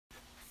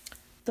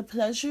The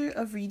pleasure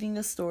of reading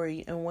a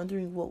story and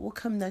wondering what will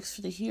come next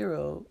for the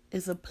hero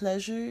is a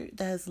pleasure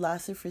that has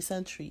lasted for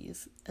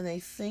centuries, and I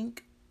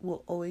think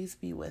will always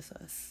be with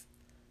us.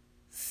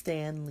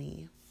 Stan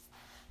Lee.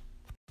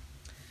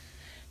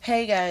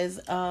 Hey guys,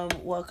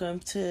 welcome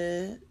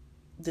to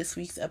this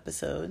week's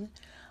episode.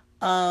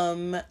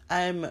 I'm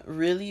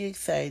really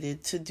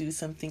excited to do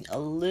something a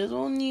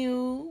little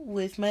new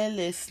with my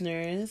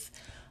listeners.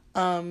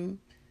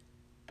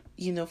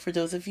 For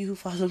those of you who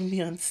follow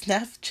me on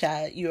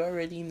Snapchat, you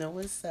already know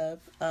what's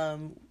up.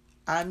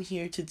 I'm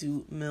here to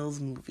do Mills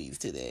movies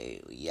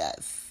today.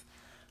 Yes,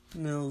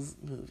 Mills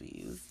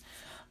movies.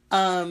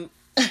 I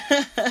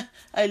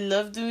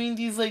love doing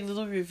these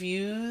little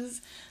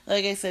reviews.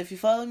 Like I said, if you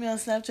follow me on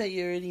Snapchat,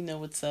 you already know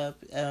what's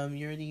up.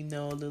 You already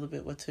know a little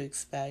bit what to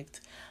expect.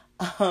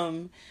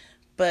 But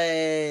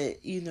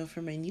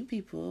for my new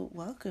people,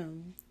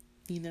 welcome.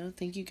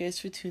 Thank you guys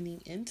for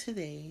tuning in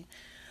today.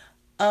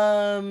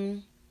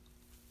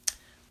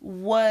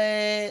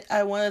 What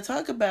I want to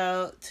talk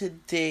about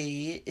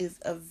today is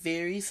a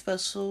very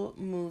special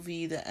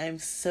movie that I'm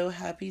so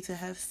happy to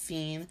have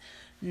seen.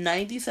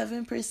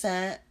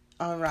 97%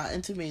 on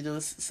Rotten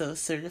Tomatoes, so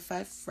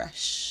certified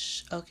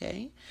fresh,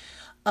 okay?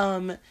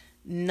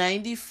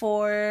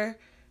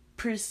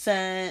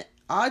 94%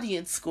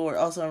 audience score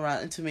also on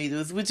Rotten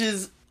Tomatoes, which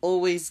is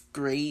always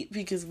great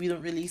because we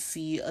don't really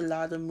see a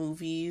lot of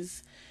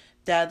movies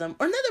that or not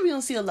that we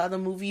don't see a lot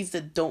of movies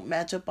that don't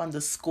match up on the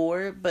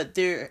score, but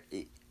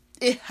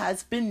it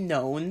has been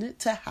known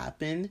to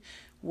happen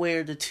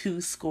where the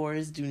two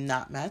scores do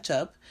not match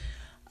up.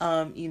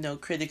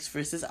 Critics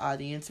versus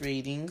audience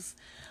ratings.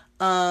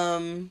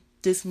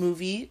 This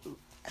movie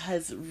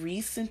has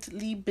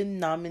recently been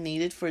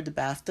nominated for the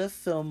BAFTA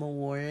Film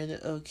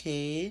Award,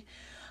 okay,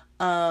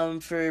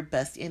 for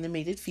Best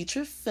Animated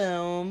Feature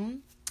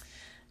Film.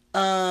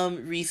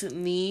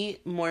 Recently,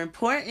 more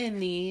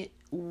importantly,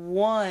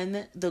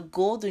 won the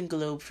Golden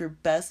Globe for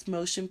Best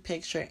Motion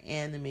Picture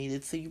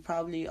Animated. So you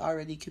probably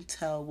already can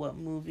tell what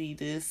movie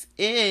this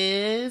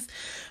is.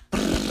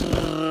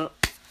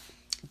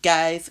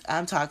 Guys,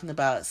 I'm talking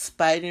about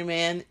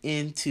Spider-Man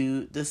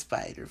Into the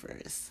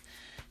Spider-Verse.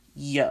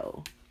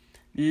 Yo,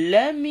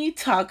 let me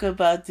talk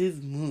about this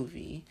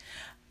movie.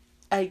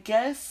 I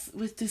guess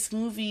with this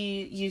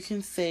movie, you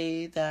can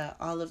say that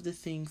all of the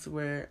things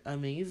were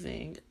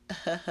amazing.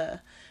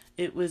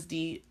 It was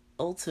the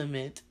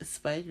ultimate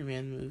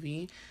Spider-Man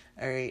movie.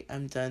 Alright,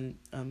 I'm done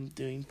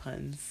doing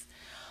puns.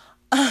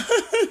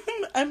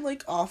 I'm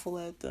awful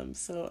at them,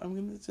 so I'm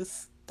gonna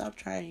just stop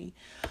trying.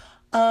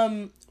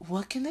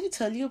 What can I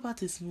tell you about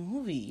this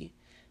movie?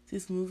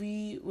 This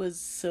movie was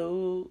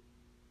so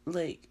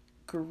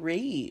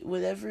great.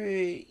 Whatever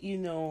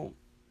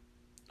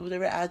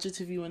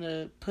adjective you want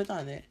to put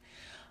on it.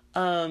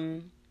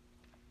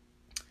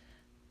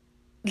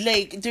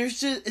 There's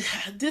just,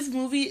 this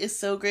movie is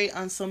so great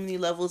on so many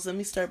levels. Let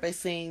me start by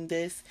saying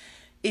this.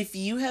 If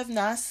you have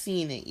not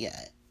seen it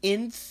yet,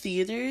 in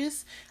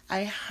theaters,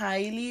 I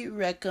highly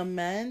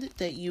recommend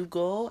that you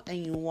go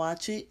and you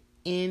watch it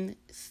in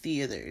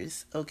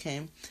theaters,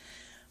 okay?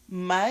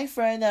 My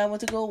friend and I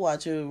went to go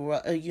watch it,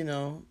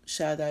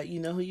 shout out, you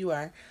know who you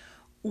are.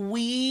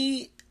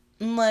 He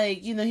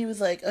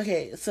was like,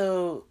 okay,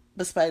 so,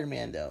 but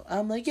Spider-Man, though.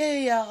 I'm like,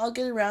 yeah, I'll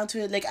get around to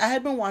it. I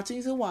had been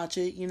wanting to watch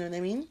it, you know what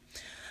I mean?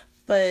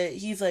 But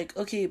he's like,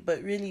 okay,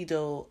 but really,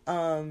 though,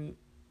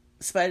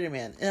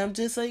 Spider-Man. And I'm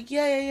just like,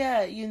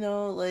 yeah,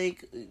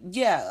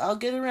 yeah, I'll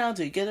get around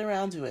to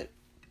it.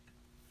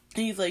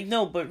 And he's like,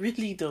 no, but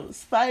really, though,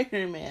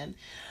 Spider-Man.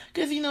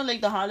 Because,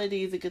 the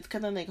holidays, it gets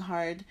kind of,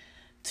 hard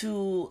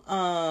to,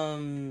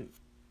 to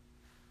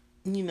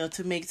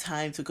make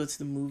time to go to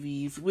the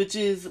movies, which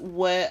is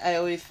what I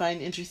always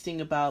find interesting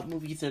about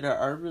movies that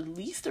are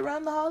released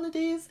around the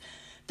holidays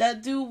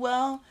that do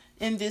well.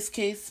 In this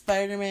case,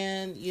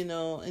 Spider-Man,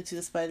 Into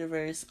the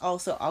Spider-Verse.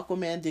 Also,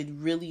 Aquaman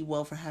did really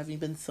well for having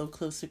been so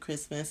close to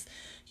Christmas.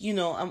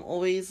 I'm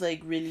always,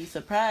 really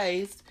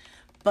surprised.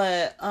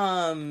 But,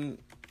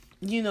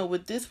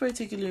 with this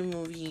particular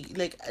movie,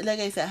 like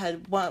I said, I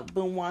had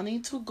been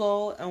wanting to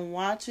go and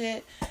watch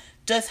it,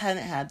 just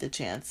hadn't had the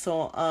chance.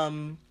 So,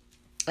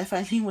 I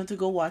finally went to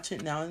go watch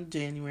it now in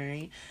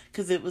January,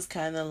 because it was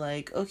kind of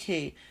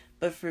okay,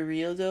 but for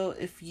real though,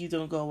 if you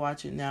don't go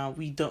watch it now,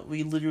 we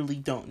literally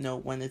don't know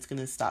when it's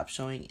gonna stop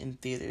showing in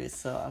theaters.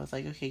 So I was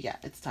like, okay, yeah,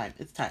 it's time,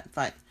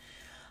 fine.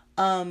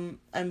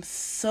 I'm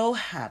so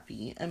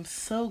happy, I'm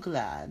so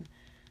glad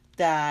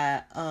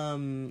that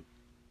I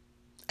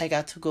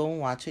got to go and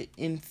watch it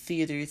in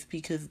theaters,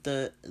 because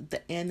the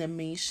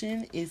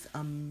animation is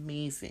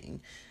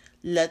amazing.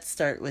 Let's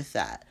start with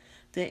that.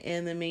 The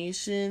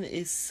animation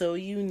is so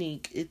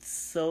unique, it's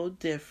so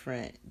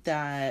different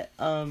that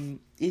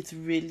it's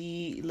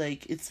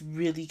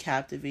really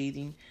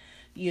captivating.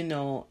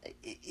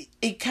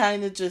 It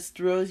kind of just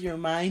throws your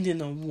mind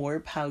in a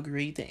warp how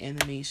great the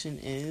animation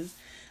is.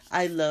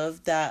 I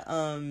love that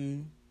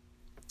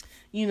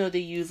they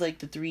use like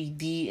the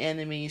 3D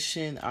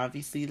animation,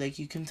 obviously, like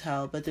you can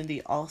tell, but then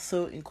they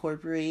also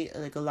incorporate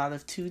like a lot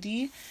of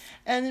 2D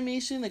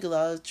animation, like a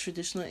lot of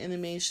traditional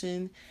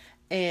animation,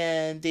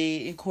 and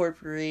they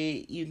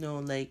incorporate,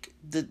 like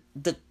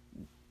the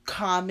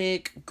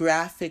comic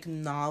graphic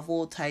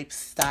novel type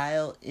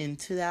style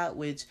into that,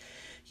 which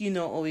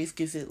always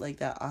gives it like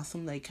that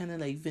awesome, like kind of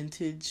like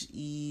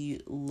vintage-y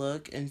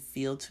look and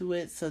feel to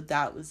it. So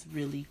that was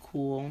really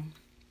cool.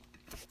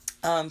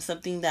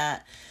 Something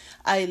that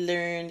I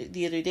learned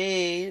the other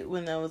day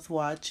when I was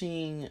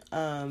watching,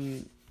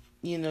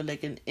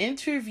 like an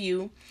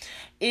interview,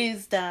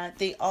 is that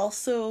they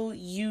also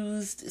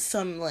used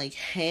some like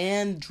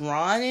hand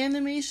drawn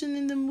animation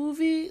in the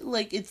movie.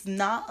 Like, it's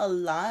not a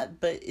lot,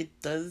 but it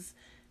does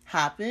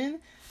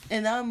happen.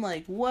 And I'm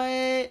like,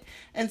 what?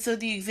 And so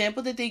the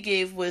example that they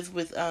gave was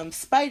with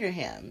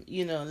Spider-Ham.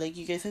 Like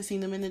you guys have seen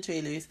them in the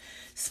trailers.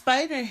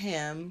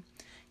 Spider-Ham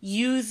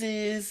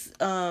uses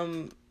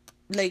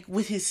like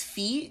with his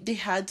feet, they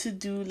had to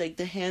do like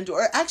the hand,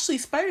 or actually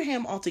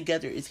Spider-Ham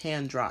altogether is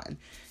hand drawn.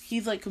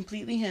 He's like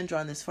completely hand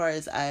drawn as far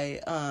as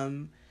I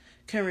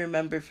can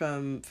remember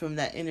from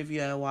that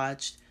interview I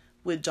watched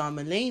with John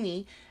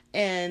Mulaney.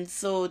 And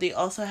so they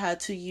also had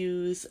to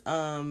use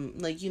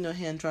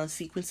hand drawn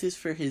sequences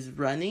for his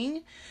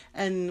running,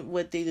 and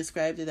what they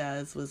described it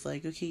as was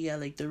like, okay, yeah,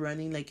 like the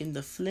running like in the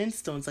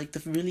Flintstones, like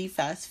the really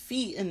fast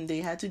feet, and they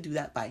had to do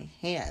that by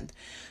hand.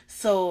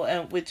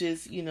 So which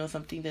is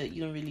something that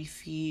you don't really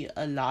see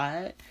a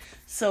lot.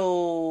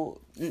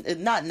 So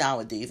not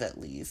nowadays, at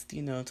least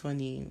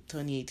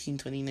 2018,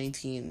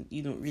 2019,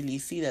 you don't really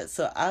see that.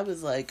 So I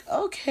was like,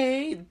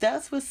 okay,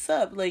 that's what's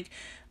up. Like,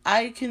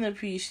 I can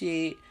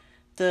appreciate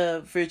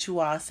the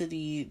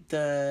virtuosity,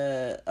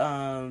 the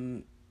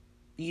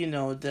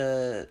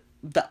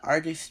the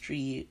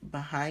artistry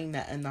behind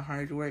that, and the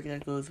hard work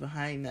that goes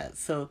behind that.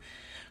 So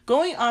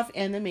going off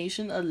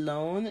animation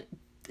alone,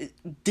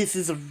 this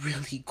is a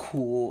really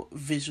cool,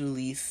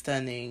 visually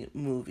stunning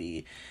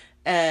movie.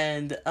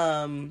 And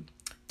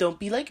don't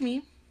be like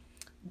me,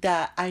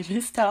 that I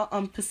missed out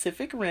on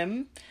Pacific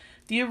Rim,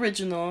 the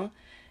original,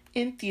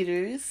 in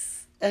theaters.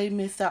 I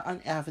missed out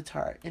on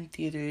Avatar in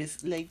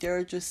theaters. Like, there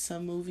are just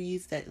some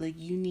movies that, like,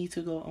 you need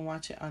to go and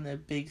watch it on a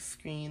big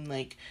screen.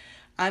 Like,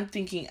 I'm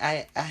thinking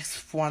I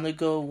want to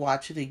go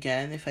watch it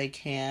again if I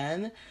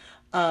can,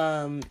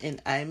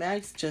 in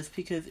IMAX, just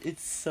because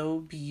it's so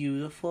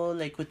beautiful,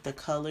 like, with the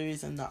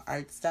colors and the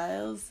art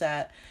styles,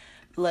 that,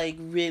 like,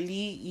 really,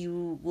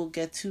 you will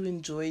get to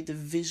enjoy the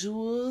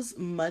visuals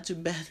much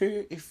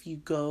better if you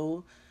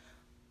go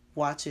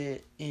watch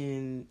it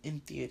in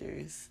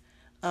theaters.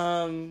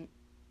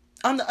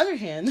 On the other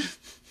hand,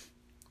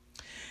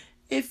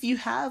 if you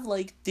have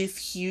like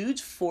this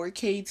huge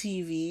 4K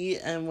TV,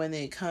 and when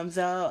it comes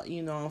out,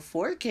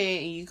 4K,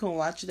 and you can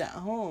watch it at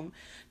home,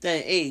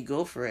 then hey,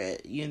 go for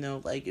it.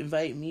 Like,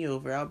 invite me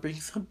over. I'll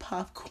bring some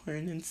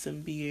popcorn and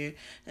some beer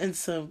and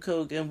some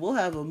Coke, and we'll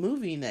have a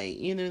movie night.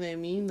 You know what I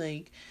mean?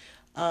 Like,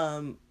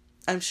 I'm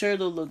sure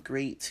it'll look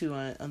great too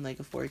on like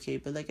a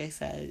 4K, but like I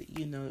said,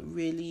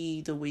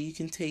 really the way you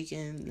can take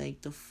in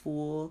like the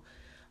full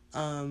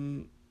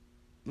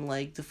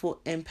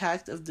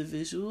impact of the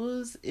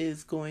visuals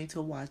is going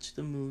to watch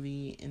the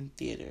movie in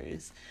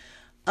theaters.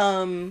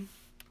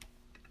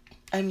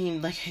 I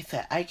mean, like I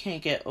said, I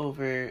can't get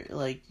over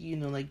like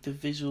the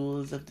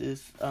visuals of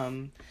this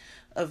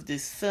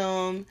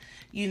film,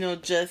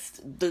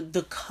 just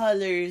the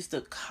colors,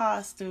 the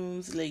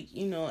costumes, like,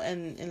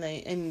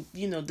 and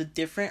the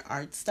different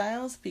art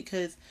styles.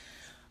 Because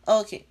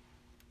okay,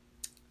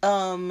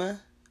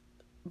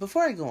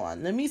 before I go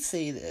on, let me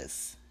say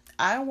this.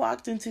 I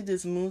walked into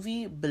this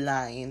movie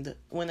blind.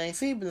 When I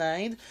say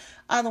blind,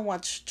 I don't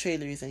watch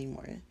trailers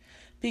anymore,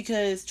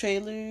 because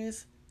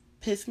trailers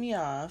piss me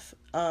off,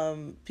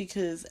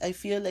 because I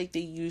feel like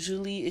they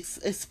usually,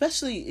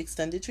 especially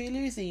extended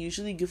trailers, they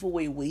usually give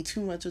away way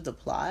too much of the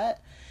plot.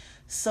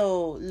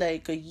 So,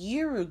 like a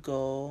year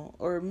ago,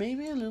 or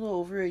maybe a little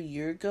over a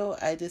year ago,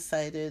 I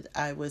decided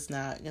I was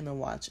not gonna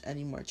watch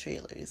any more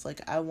trailers. Like,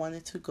 I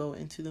wanted to go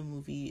into the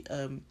movie,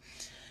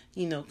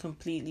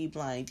 completely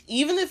blind.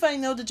 Even if I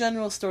know the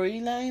general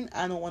storyline,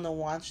 I don't want to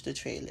watch the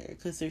trailer,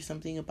 because there's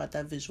something about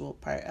that visual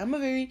part. I'm a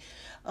very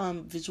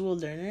visual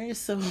learner,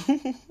 so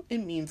it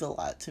means a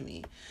lot to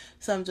me.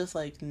 So I'm just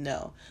like,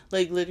 no.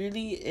 Like,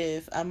 literally,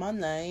 if I'm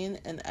online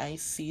and I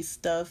see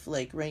stuff,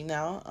 like right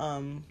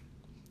now,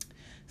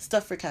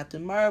 stuff for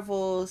Captain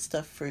Marvel,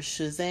 stuff for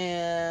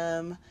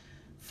Shazam,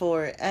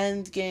 for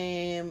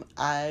Endgame,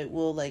 I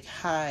will like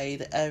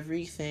hide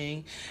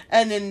everything.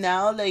 And then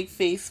now, like,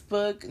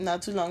 Facebook,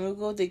 not too long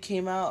ago, they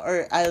came out,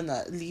 or I don't know,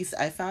 at least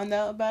I found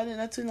out about it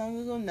not too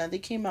long ago. Now they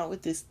came out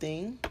with this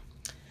thing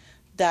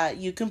that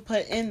you can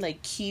put in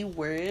like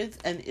keywords,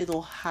 and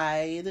it'll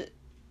hide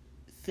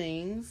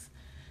things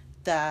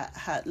that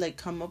had like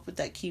come up with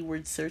that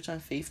keyword search on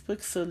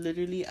Facebook. So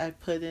literally, I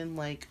put in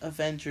like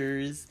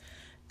Avengers,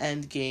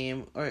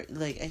 Endgame, or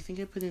like I think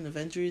I put in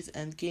Avengers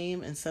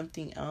Endgame and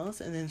something else,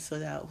 and then so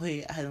that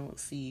way I don't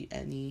see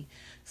any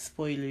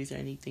spoilers or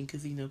anything,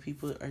 because you know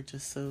people are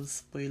just so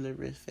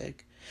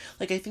spoilerific.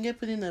 Like I think I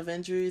put in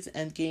Avengers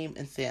Endgame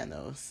and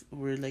Thanos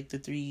were like the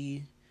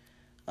three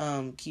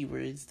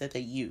keywords that I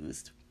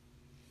used.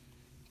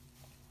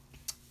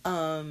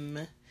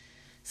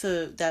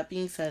 So that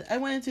being said, I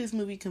went into this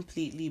movie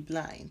completely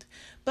blind.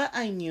 But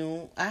I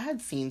knew I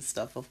had seen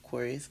stuff, of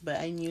course, but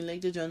I knew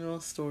like the general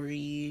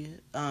story.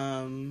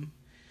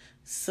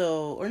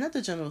 So, or not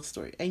the general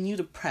story. I knew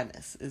the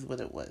premise is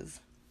what it was.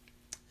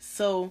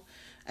 So,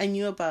 I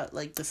knew about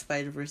like the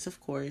Spider-Verse,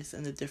 of course,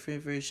 and the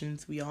different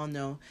versions. We all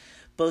know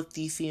both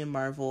DC and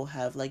Marvel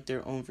have like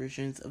their own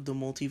versions of the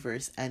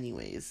multiverse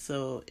anyways.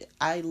 So,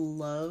 I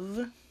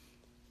love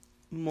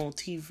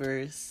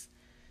multiverse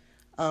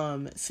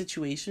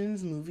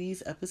situations,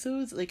 movies,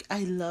 episodes. Like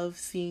I love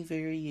seeing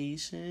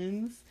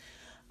variations.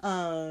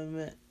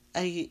 I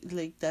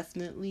like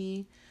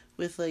definitely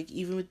with like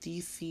even with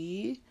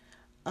DC,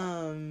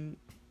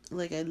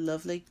 like I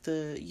love like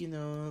the, you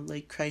know,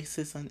 like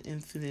Crisis on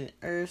Infinite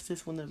Earths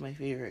is one of my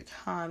favorite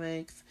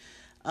comics.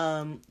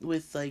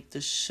 With like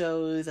the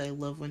shows, I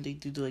love when they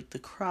do like the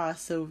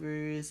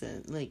crossovers,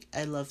 and like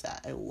I love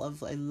that. I love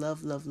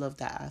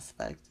that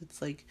aspect.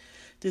 It's like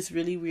this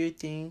really weird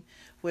thing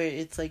where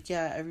it's like,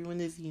 yeah, everyone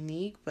is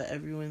unique, but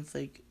everyone's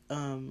like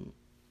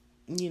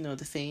you know,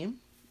 the same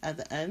at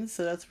the end.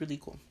 So that's really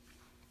cool.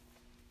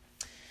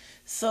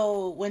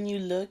 So when you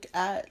look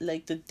at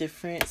like the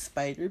different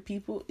spider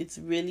people, it's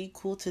really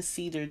cool to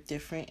see their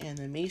different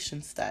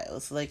animation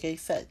styles. Like I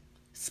said,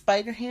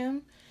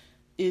 Spider-Ham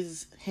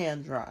is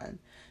hand drawn.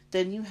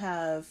 Then you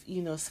have,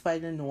 you know,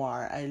 Spider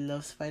Noir. I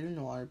love Spider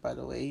Noir, by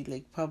the way.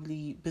 Like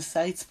probably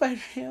besides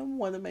Spider-Ham,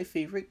 one of my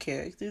favorite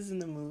characters in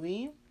the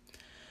movie.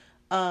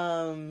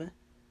 And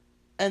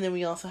then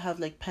we also have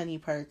like Penny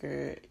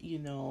Parker, you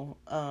know,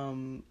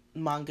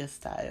 manga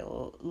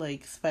style,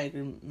 like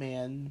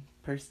Spider-Man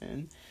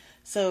person.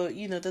 So,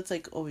 you know, that's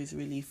like always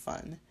really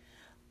fun.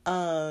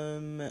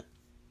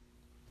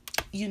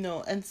 You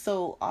know, and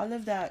so all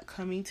of that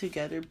coming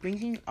together,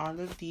 bringing all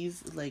of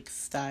these like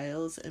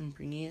styles and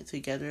bringing it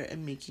together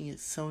and making it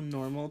so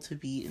normal to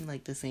be in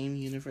like the same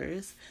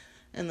universe,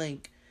 and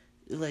like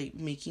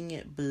making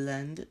it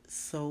blend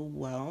so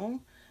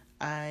well,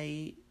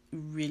 I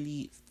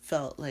really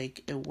felt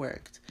like it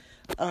worked.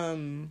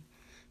 Another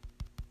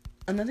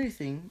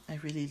thing I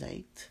really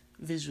liked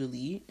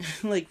visually,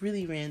 like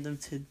really random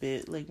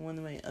tidbit, like one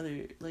of my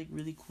other like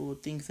really cool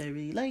things I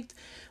really liked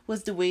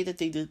was the way that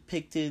they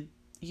depicted,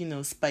 you know,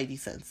 Spidey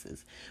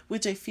senses,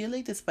 which I feel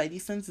like the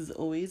Spidey sense is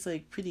always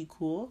like pretty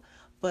cool,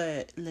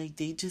 but like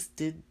they just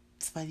did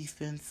Spidey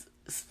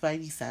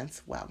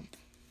sense, wow,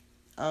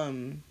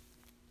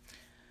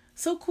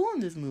 so cool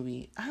in this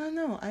movie. I don't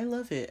know, I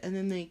love it. And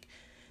then like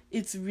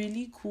it's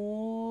really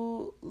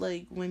cool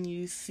like when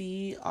you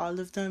see all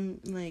of them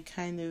like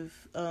kind of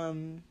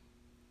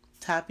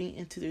tapping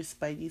into their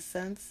Spidey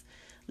sense,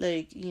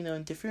 like, you know,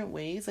 in different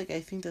ways. Like I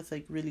think that's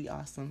like really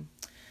awesome.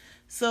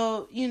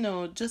 So, you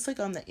know, just like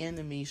on the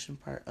animation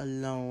part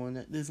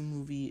alone, this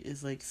movie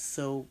is like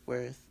so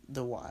worth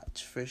the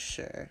watch for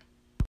sure.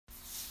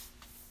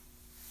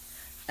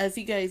 As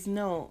you guys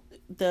know,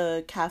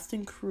 the cast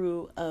and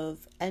crew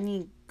of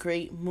any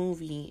great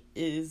movie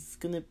is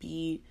gonna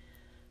be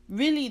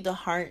really the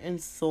heart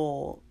and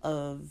soul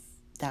of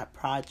that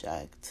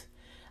project.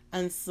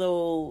 And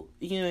so,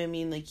 you know what I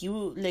mean? Like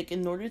you, like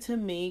in order to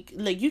make,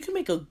 like you can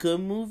make a good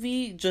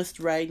movie just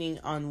riding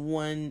on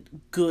one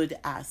good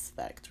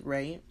aspect,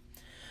 right?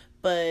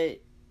 But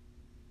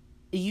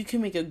you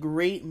can make a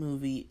great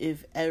movie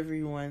if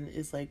everyone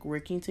is like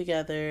working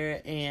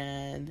together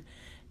and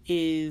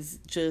is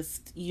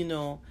just, you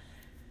know,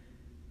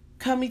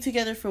 coming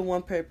together for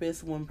one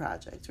purpose, one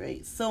project,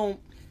 right?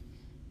 So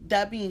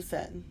that being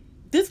said,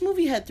 this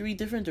movie had 3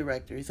 different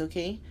directors,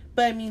 okay?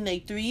 But I mean,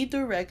 like 3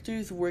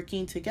 directors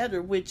working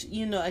together, which,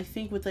 you know, I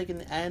think with like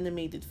an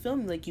animated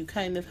film, like you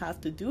kind of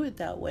have to do it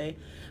that way,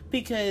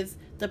 because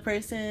the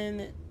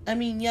person, I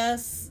mean,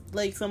 yes,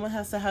 like someone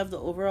has to have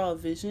the overall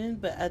vision,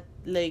 but at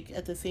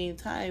the same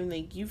time,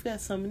 like you've got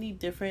so many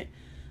different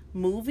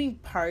moving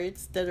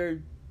parts that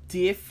are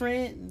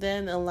different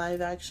than a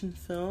live action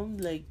film,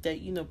 like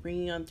that, you know,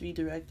 bringing on 3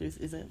 directors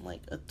isn't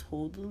like a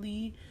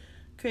totally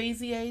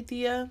crazy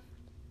idea.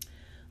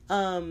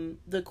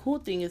 The cool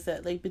thing is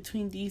that like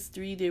between these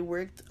 3, they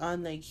worked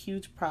on like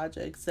huge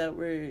projects that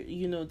were,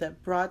 you know,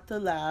 that brought the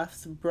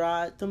laughs,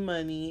 brought the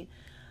money,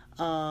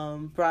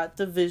 brought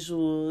the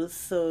visuals.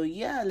 So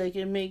yeah, like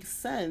it makes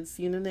sense,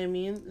 you know what I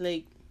mean?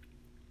 Like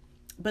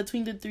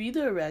between the 3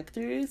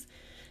 directors,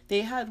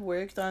 they had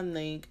worked on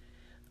like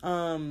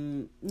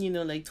you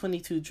know, like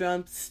 22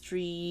 Jump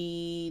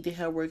Street. They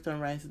had worked on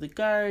Rise of the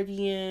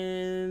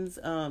Guardians,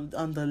 on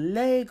the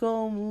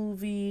Lego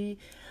movie.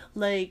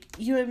 Like,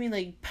 you know what I mean?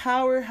 Like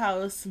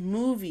powerhouse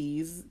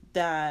movies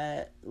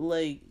that,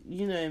 like,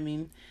 you know what I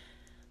mean,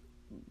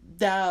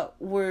 that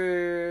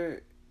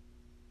were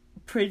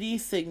pretty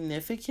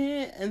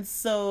significant. And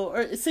so,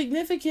 or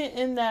significant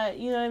in that,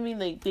 you know what I mean,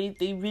 like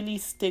they really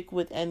stick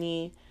with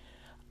any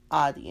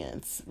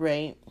audience,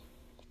 right?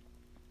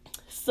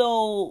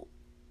 So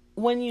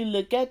when you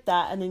look at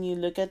that, and then you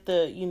look at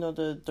the, you know,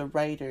 the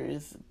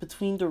writers,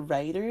 between the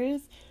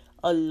writers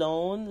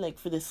alone, like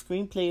for the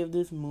screenplay of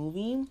this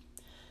movie,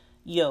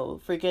 yo,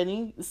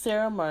 forgetting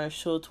Sarah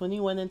Marshall,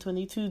 21 and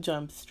 22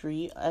 Jump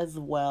Street as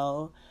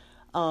well.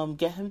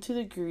 Get Him to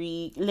the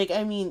Greek. Like,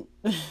 I mean,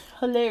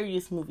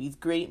 hilarious movies,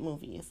 great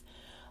movies.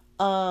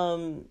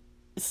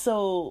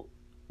 So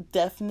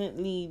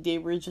definitely they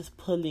were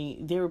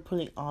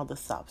pulling all the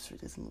stops for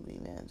this movie,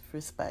 man,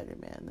 for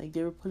Spider-Man. Like,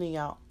 they were pulling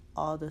out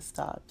all the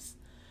stops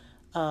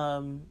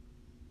to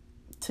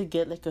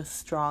get like a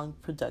strong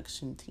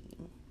production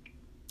team.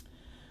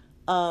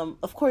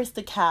 Of course,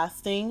 the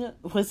casting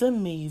was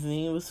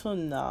amazing. It was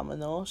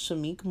phenomenal.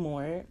 Shameik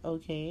Moore,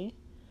 okay.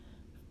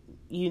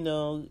 You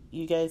know,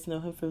 you guys know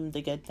him from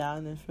The Get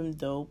Down and from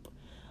Dope.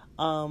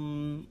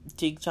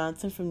 Jake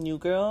Johnson from New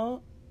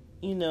Girl,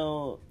 you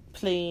know,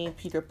 playing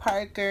Peter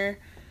Parker.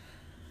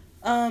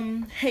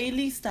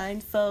 Haley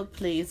Steinfeld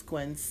plays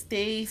Gwen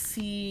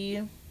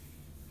Stacy.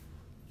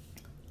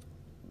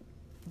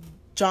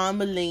 John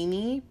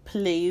Mulaney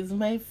plays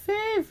my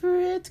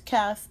favorite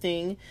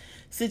casting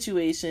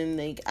situation.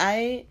 Like,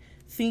 I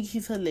think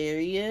he's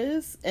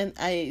hilarious, and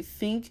I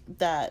think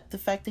that the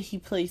fact that he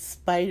plays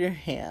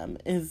Spider-Ham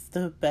is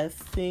the best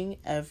thing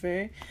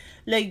ever.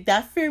 Like,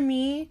 that for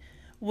me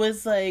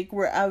was like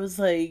where I was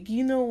like,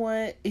 you know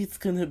what, it's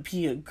gonna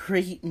be a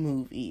great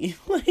movie.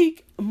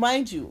 Like,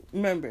 mind you,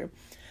 remember,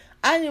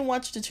 I didn't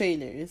watch the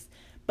trailers,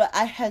 but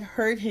I had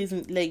heard his,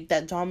 like,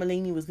 that John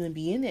Mulaney was gonna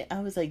be in it.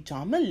 I was like,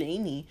 John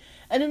Mulaney.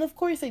 And then of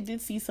course I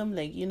did see some,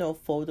 like, you know,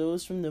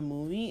 photos from the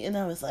movie, and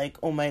I was like,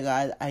 oh my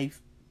god, I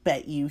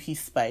bet you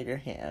he's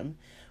Spider-Ham.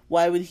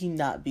 Why would he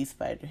not be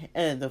Spider-Ham?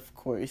 And of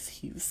course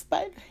he was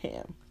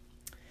Spider-Ham.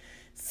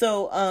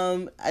 So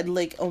I'd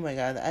like, oh my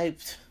god, I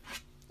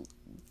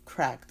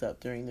cracked up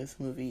during this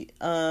movie.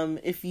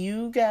 If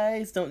you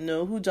guys don't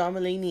know who John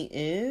Mulaney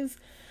is,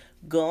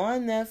 go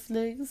on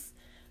Netflix.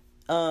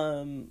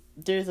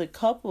 There's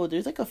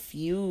like a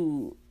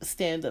few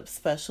stand-up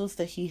specials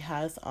that he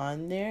has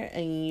on there,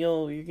 and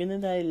yo, you're gonna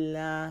die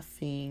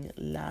laughing.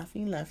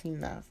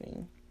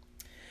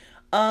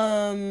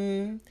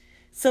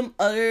 Some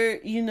other,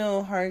 you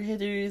know, hard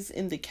hitters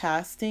in the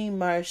casting: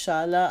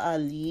 Mahershala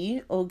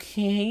Ali,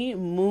 okay,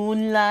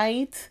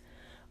 Moonlight,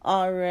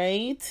 all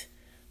right,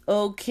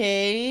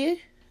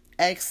 okay,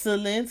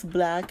 excellence,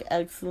 black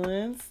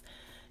excellence.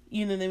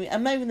 You know what I mean?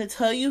 I'm not even going to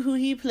tell you who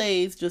he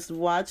plays. Just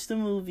watch the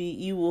movie.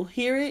 You will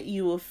hear it.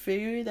 You will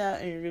figure it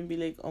out. And you're going to be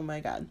like, oh my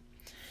god.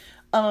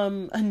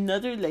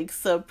 Another, like,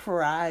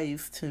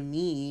 surprise to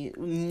me.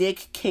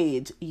 Nick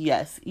Cage.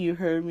 Yes, you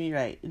heard me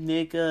right.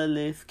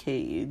 Nicolas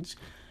Cage.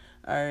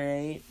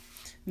 Alright?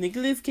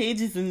 Nicolas Cage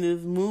is in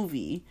this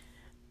movie.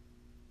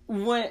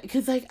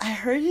 Because, like, I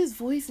heard his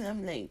voice and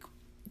I'm like,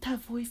 that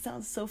voice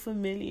sounds so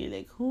familiar.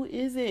 Like, who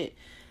is it?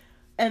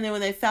 And then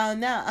when I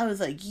found out, I was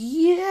like,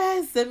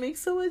 yes, that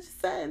makes so much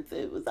sense.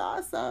 It was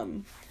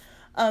awesome.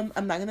 I'm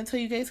not going to tell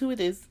you guys who it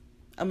is.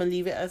 I'm going to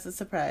leave it as a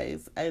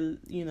surprise. I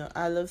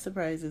love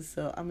surprises,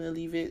 so I'm going to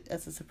leave it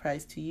as a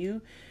surprise to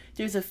you.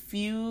 There's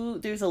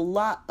a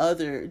lot,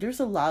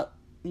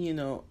 you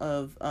know,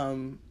 of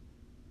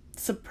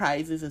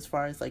surprises as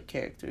far as, like,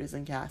 characters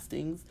and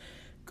castings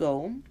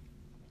go.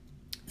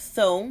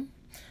 So,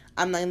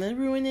 I'm not going to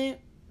ruin it.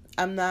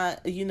 I'm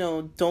not, you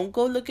know, don't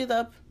go look it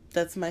up.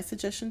 That's my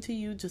suggestion to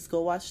you. Just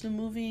go watch the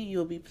movie.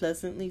 You'll be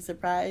pleasantly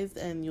surprised,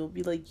 and you'll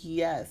be like,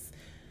 yes.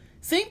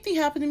 Same thing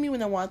happened to me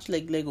when I watched,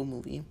 like, Lego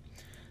Movie.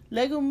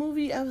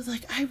 I was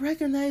like, I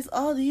recognize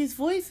all these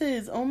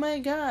voices. Oh my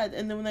god.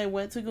 And then when I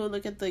went to go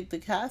look at, like, the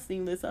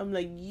casting list, I'm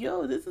like,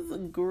 yo, this is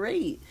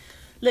great.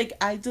 Like,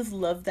 I just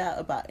love that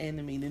about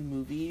animated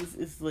movies.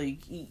 It's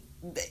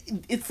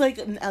like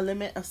an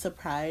element of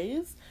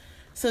surprise.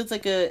 So it's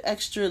like a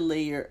extra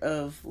layer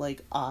of,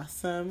 like,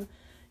 awesome,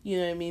 you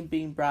know what I mean,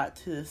 being brought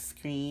to the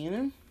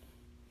screen.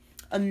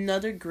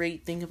 Another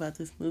great thing about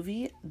this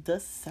movie, the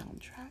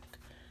soundtrack.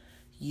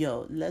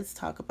 Yo, let's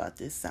talk about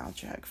this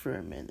soundtrack for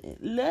a minute.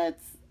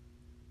 Let's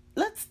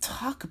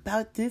talk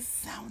about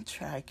this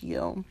soundtrack,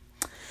 yo.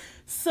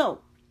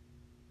 So,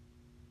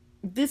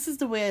 this is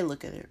the way I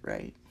look at it,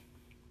 right?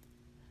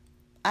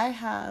 I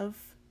have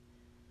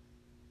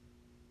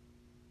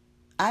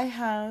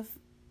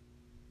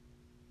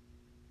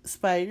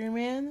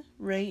Spider-Man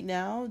right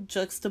now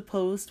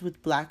juxtaposed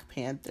with Black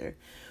Panther.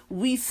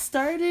 We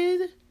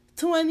started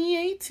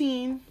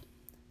 2018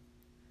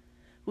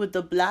 with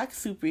the Black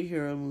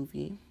superhero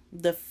movie,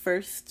 the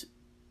first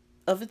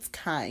of its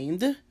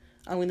kind.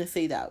 I'm going to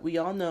say that. We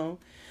all know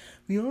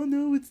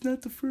it's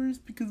not the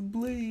first because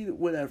Blade,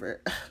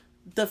 whatever.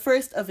 The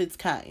first of its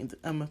kind.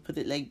 I'm going to put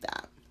it like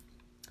that.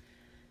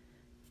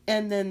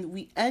 And then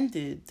we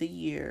ended the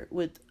year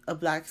with a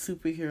Black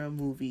superhero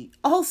movie,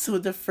 also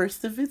the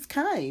first of its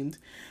kind.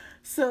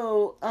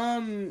 So,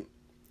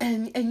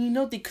 And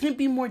they couldn't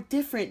be more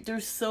different. They're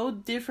so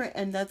different,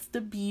 and that's the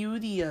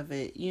beauty of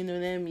it. You know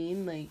what I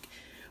mean? Like,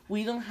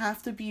 we don't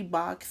have to be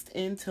boxed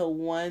into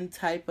one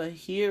type of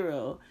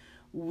hero.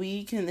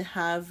 We can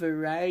have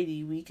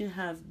variety. We can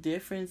have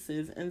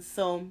differences. And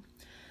so,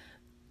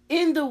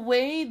 in the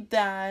way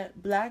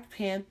that Black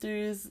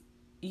Panther's,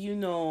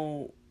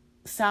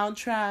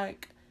 soundtrack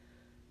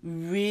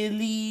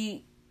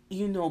really,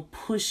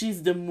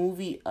 pushes the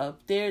movie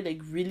up there,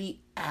 like really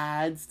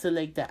adds to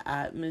like the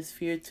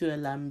atmosphere, to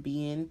el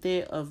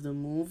ambiente of the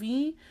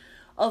movie.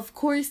 Of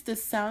course, the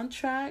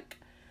soundtrack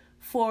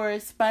for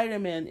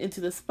Spider-Man Into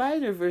the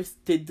Spider-Verse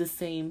did the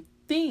same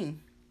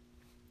thing.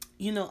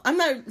 I'm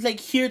not like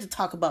here to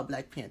talk about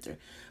Black Panther,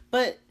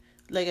 but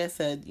like I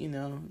said,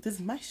 this is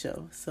my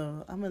show,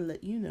 so I'm gonna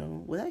let you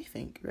know what I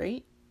think,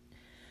 right?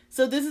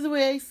 So this is the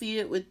way I see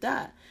it with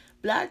that.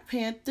 Black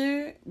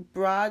Panther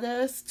brought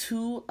us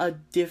to a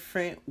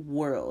different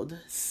world.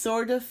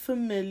 Sort of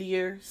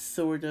familiar,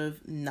 sort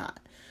of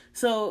not.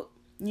 So,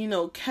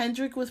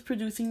 Kendrick was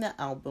producing the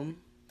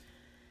album,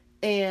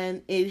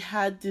 and it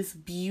had this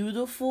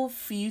beautiful,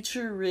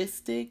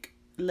 futuristic,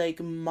 like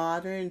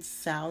modern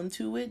sound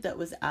to it that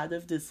was out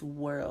of this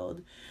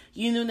world.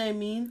 You know what I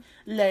mean?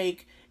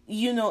 Like,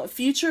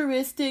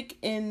 futuristic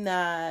in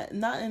that,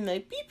 not in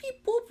like beep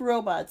beep boop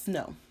robots,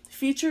 no.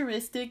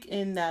 Futuristic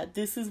in that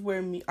this is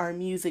where our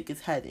music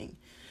is heading.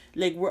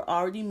 Like, we're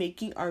already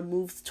making our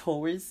moves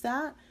towards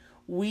that.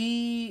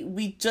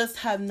 We just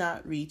have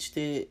not reached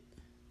it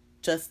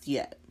just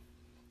yet.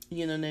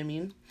 You know what I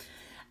mean?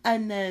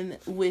 And then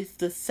with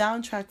the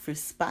soundtrack for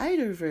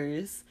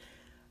Spider-Verse,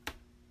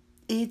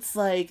 it's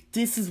like,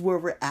 this is where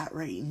we're at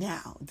right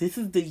now. This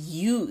is the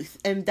youth.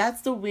 And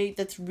that's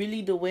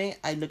really the way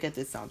I look at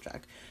this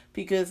soundtrack.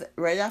 Because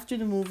right after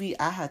the movie,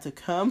 I had to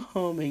come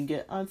home and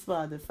get on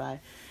Spotify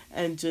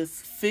and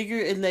just figure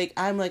it, like,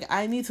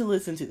 I need to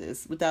listen to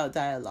this without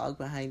dialogue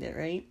behind it,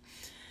 right?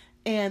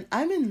 And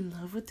I'm in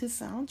love with this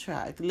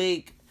soundtrack.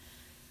 Like,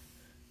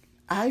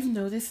 I've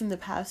noticed in the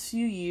past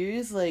few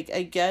years, like,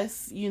 I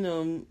guess,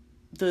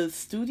 the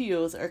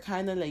studios are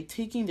kind of like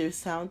taking their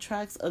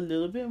soundtracks a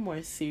little bit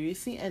more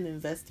seriously and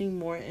investing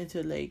more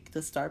into like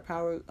the star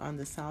power on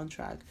the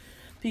soundtrack.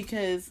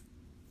 Because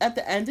at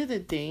the end of the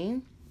day,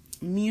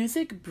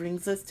 music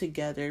brings us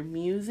together.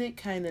 Music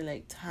kind of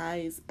like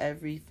ties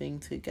everything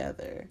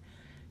together.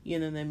 You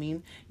know what I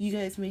mean? You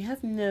guys may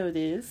have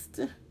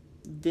noticed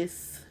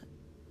this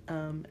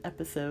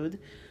episode,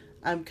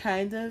 I'm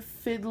kind of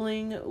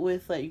fiddling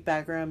with like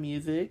background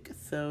music.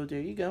 So there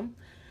you go.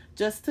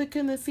 Just to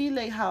kind of see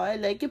like how I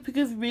like it,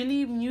 because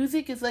really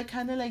music is like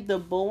kind of like the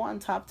bow on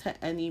top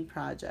to any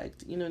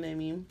project. You know what I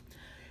mean?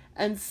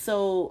 And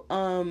so,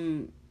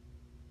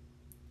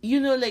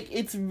 like,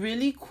 it's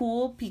really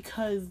cool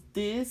because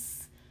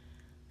this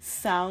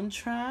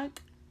soundtrack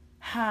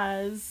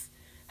has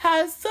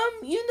some,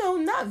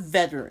 not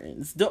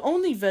veterans. The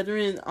only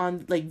veteran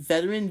on, like,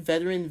 veteran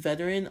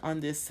on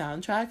this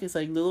soundtrack is,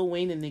 like, Lil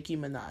Wayne and Nicki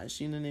Minaj.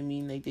 You know what I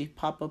mean? Like, they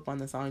pop up on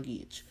the song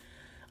each.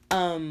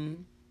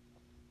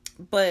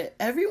 But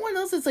everyone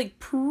else is, like,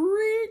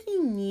 pretty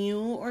new,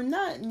 or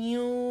not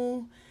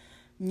new,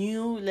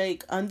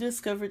 like,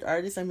 undiscovered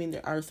artists. I mean,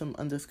 there are some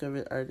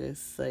undiscovered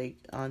artists, like,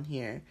 on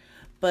here.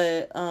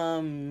 But,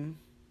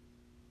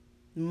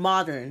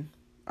 modern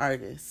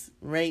artists,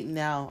 right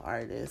now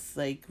artists,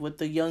 like what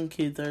the young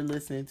kids are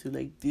listening to.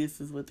 Like,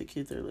 this is what the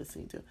kids are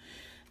listening to.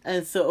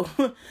 And so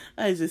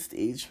I just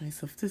aged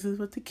myself. This is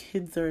what the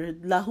kids are,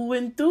 La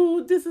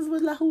Juventud, this is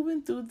what La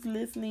Juventud's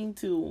listening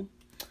to.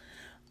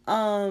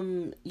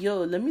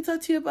 Let me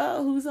talk to you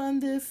about who's on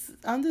this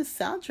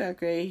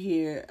soundtrack right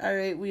here. All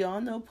right, we all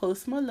know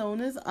Post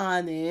Malone is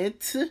on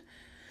it.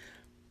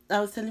 I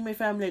was telling my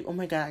family, like, oh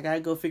my god, I gotta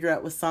go figure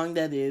out what song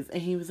that is.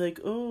 And he was like,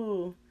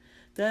 oh,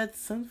 that's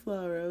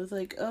Sunflower. I was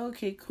like, oh,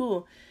 okay,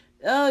 cool.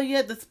 Oh,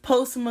 yeah, that's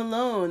Post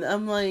Malone.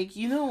 I'm like,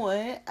 you know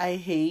what? I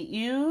hate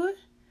you.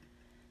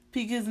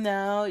 Because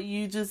now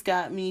you just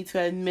got me to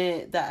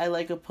admit that I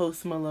like a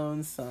Post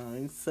Malone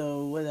song.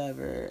 So,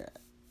 whatever.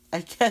 I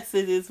guess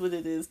it is what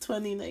it is.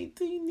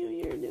 2019, New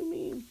Year, New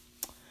Me.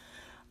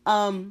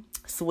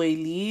 Sway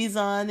Lee's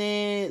on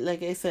it.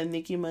 Like I said,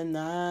 Nicki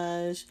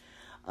Minaj.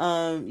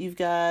 You've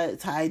got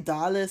Ty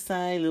Dolla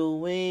 $ign, Lil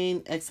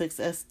Wayne,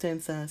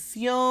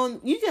 XXXTentacion.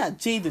 You got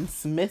Jaden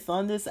Smith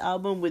on this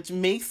album, which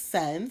makes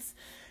sense.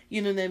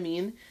 You know what I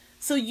mean?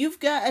 So you've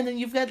got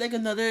like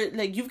another,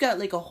 like, you've got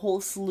like a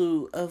whole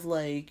slew of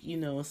like,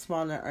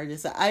 smaller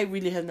artists that I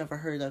really have never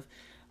heard of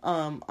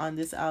on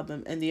this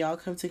album, and they all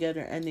come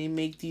together and they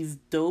make these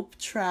dope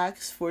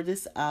tracks for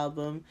this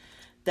album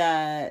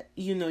that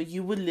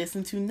you would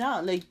listen to now.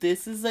 Like,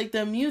 this is like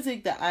the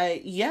music that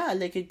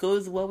like, it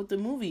goes well with the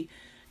movie.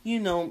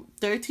 13,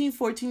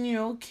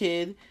 14-year-old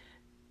kid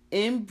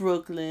in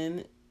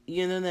Brooklyn,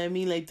 you know what I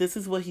mean? Like, this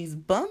is what he's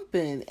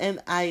bumping,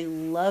 and I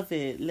love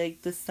it.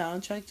 Like, the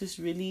soundtrack just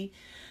really,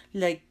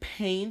 like,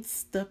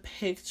 paints the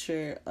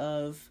picture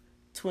of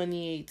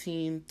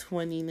 2018,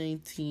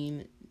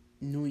 2019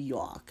 New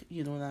York.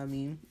 You know what I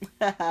mean?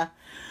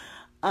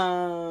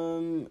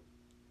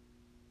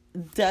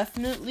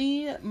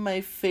 definitely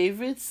my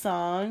favorite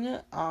song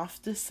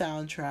off the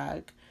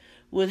soundtrack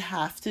would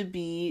have to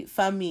be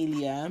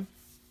Familia.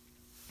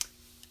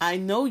 I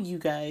know you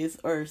guys,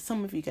 or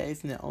some of you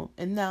guys know,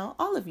 and now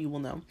all of you will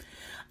know.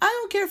 I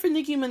don't care for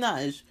Nicki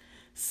Minaj.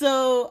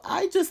 So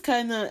I just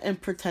kind of am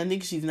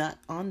pretending she's not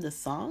on the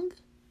song.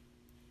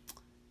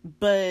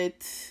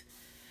 But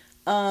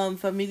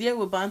Familia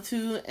with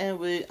Bantu and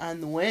with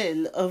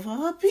Anuel, of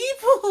all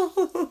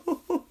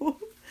people.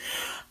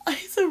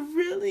 It's a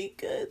really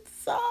good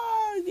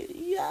song.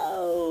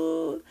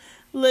 Yo.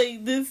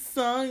 Like, this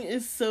song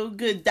is so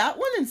good. That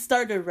one and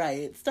Starter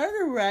Riot.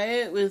 Starter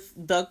Riot with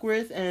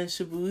Duckworth and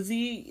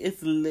Shabuzi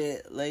is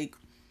lit. Like,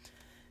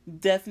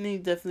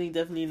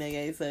 definitely, like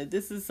I said,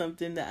 this is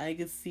something that I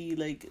could see,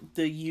 like,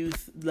 the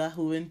youth, La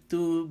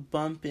Juventud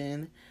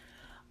bumping.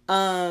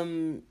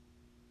 My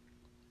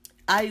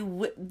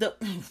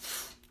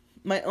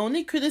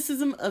only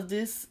criticism of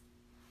this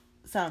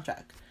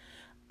soundtrack,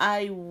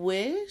 I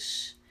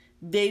wish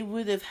they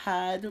would have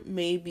had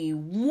maybe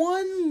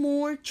one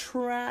more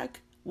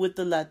track with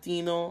the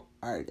Latino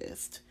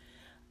artist.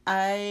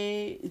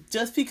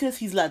 Just because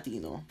he's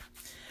Latino.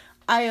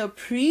 I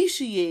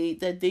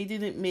appreciate that they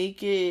didn't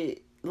make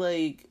it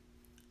like,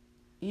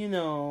 you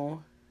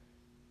know,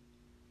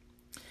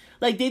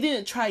 like they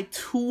didn't try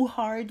too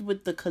hard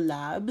with the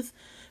collabs,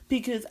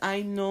 because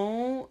I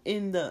know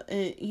in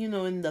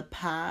the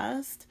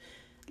past,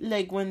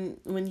 like when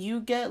you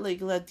get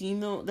like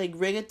Latino, like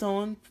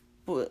reggaeton,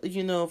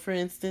 for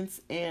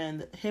instance,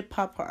 and hip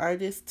hop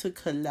artists to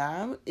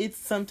collab, it's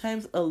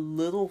sometimes a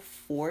little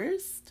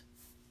forced.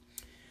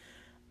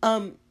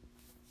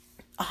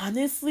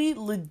 Honestly,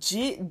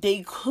 legit,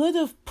 they could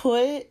have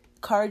put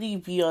Cardi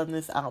B on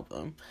this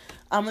album.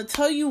 I'm gonna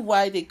tell you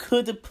why they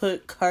could have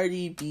put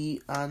Cardi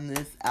B on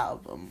this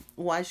album.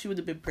 Why she would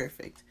have been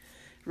perfect,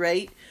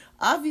 right?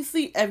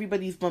 Obviously,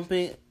 everybody's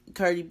bumping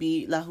Cardi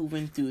B, La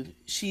Juventud.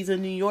 She's a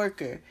New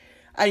Yorker.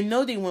 I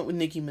know they went with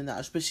Nicki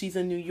Minaj, but she's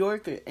a New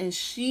Yorker. And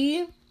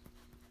she,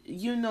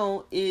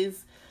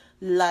 is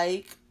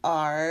like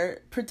our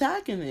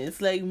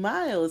protagonist, like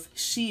Miles.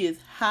 She is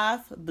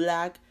half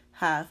black,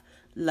 half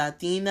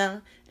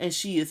Latina, and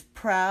she is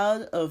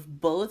proud of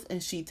both,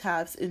 and she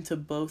taps into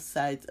both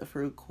sides of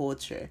her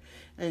culture,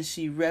 and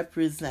she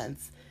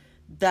represents.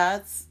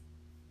 That's,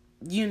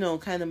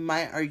 kind of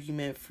my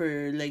argument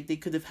for, like, they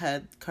could have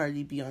had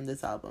Cardi B on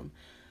this album.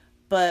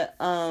 But,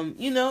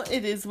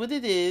 it is what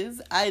it is.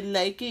 I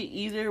like it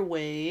either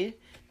way.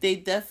 They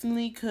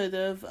definitely could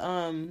have,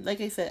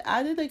 like I said,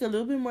 added, like, a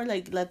little bit more,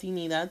 like,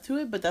 Latinidad to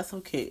it, but that's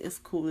okay. It's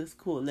cool.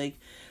 Like,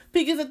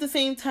 because at the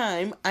same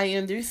time, I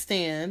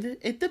understand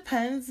it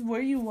depends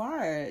where you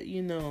are,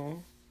 in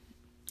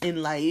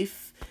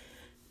life.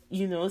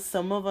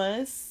 Some of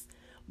us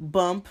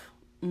bump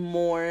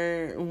one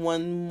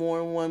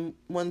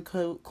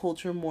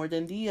culture more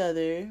than the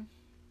other.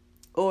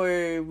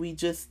 Or we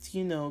just,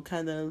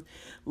 kind of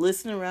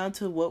listen around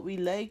to what we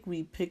like.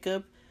 We pick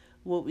up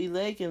what we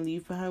like and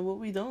leave behind what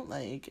we don't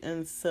like.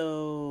 And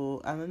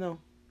so, I don't know.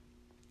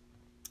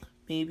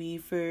 Maybe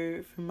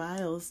for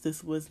Miles,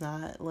 this was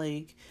not,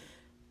 like,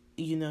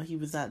 he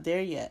was not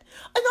there yet.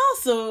 And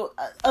also,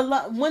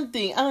 one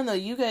thing, I don't know,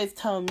 you guys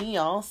tell me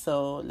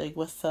also, like,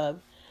 what's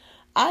up?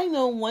 I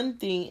know one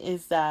thing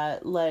is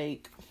that,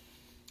 like,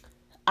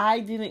 I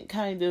didn't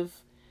kind of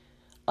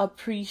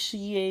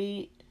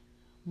appreciate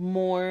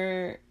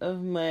more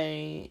of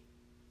my,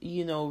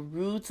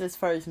 roots as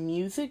far as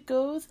music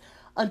goes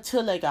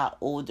until I got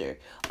older.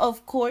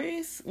 Of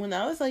course, when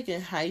I was, like,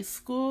 in high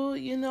school,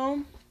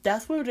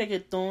 that's where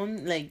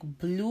reggaeton, like,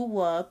 blew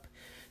up.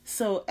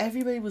 So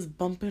everybody was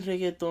bumping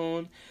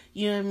reggaeton.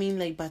 You know what I mean?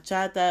 Like,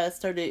 bachata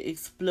started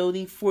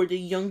exploding for the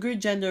younger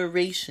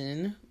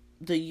generation.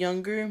 The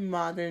younger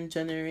modern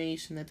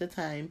generation at the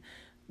time.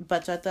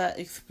 Bachata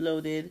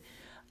exploded.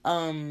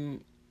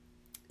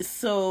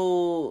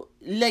 So,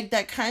 like,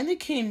 that kind of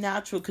came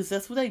natural because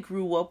that's what I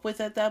grew up with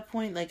at that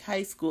point. Like,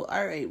 high school.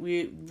 All right,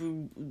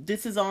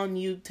 this is all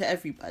new to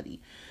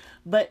everybody.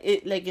 But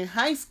in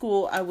high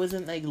school, I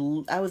wasn't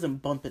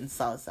bumping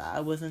salsa. I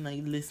wasn't,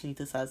 like, listening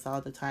to salsa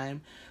all the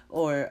time,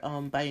 or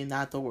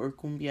vallenato or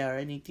cumbia or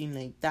anything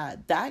like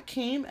that. That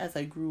came as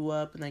I grew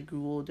up and I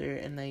grew older,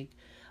 and, like,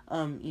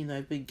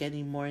 I've been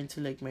getting more into,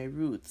 like, my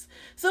roots.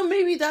 So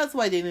maybe that's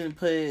why they didn't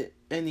put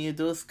any of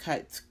those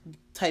types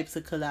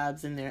of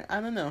collabs in there. I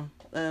don't know.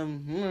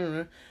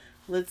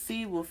 Let's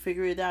see. We'll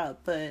figure it out.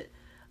 But,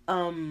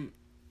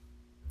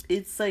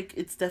 it's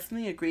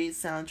definitely a great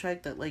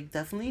soundtrack that, like,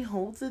 definitely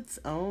holds its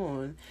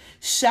own.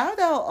 Shout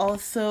out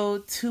also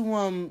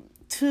to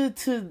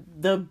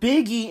the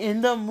Biggie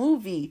in the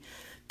movie.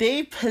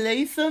 They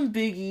play some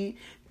Biggie.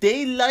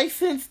 They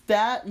licensed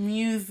that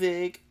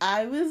music.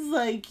 I was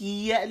like,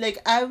 yeah, like,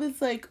 I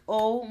was like,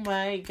 oh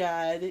my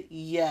God,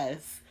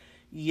 yes.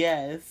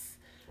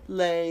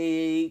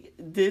 Like,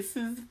 this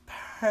is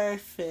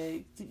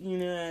perfect. You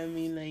know what I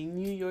mean? Like,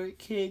 New York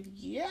kid,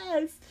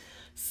 yes.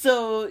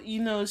 So,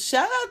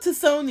 shout out to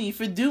Sony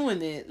for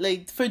doing it.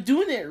 Like, for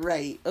doing it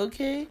right,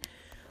 okay?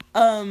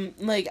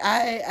 Like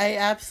I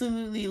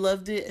absolutely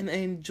loved it, and I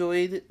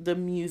enjoyed the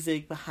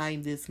music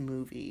behind this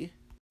movie.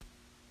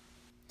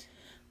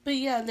 But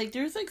yeah, like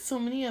there's like so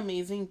many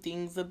amazing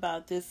things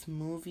about this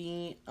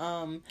movie.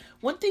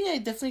 One thing I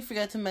definitely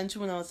forgot to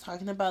mention when I was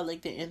talking about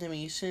like the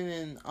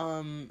animation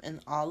and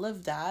all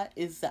of that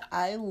is that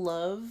I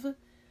love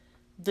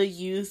the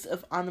use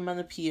of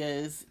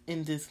onomatopoeias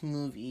in this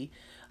movie.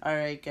 All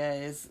right,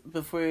 guys.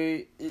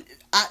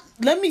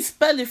 Let me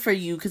spell it for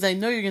you because I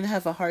know you're gonna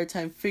have a hard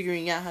time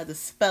figuring out how to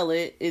spell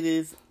it. It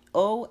is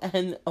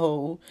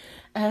onomatopoeias.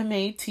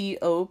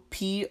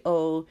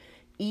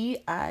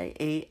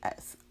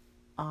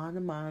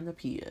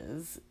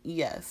 Onomatopoeias.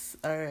 Yes.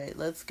 All right.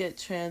 Let's get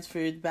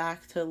transferred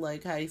back to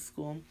like high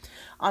school.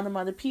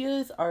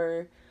 Onomatopoeias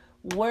are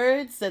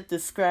words that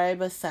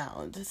describe a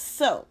sound.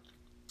 So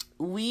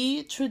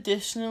we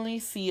traditionally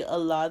see a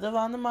lot of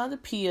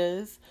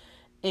onomatopoeias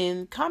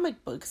in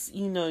comic books.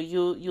 You know,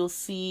 you'll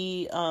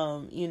see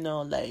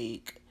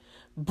like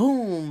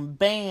boom,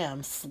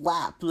 bam,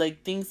 slap,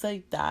 like things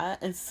like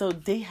that. And so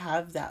they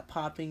have that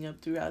popping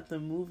up throughout the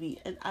movie,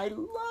 and I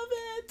love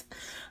it.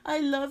 I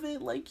love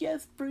it. Like,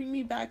 yes, bring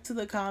me back to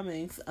the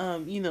comics.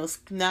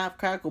 Snap,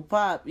 crackle,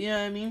 pop, you know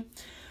what I mean?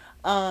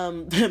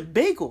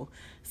 Bagel.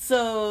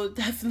 So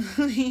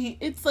definitely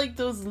it's like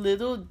those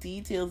little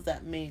details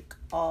that make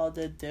all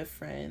the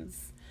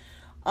difference.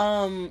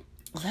 Um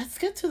let's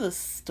get to the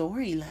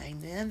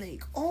storyline, man.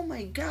 Like, oh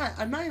my god,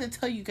 I'm not gonna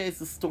tell you guys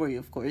the story,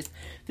 of course.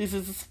 This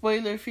is a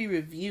spoiler-free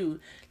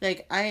review.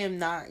 Like, I'm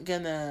not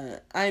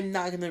gonna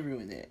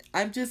ruin it.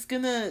 I'm just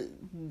gonna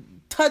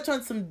touch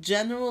on some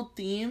general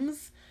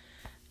themes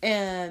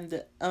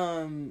and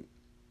and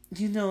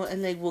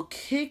like we'll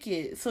kick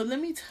it. So let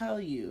me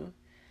tell you,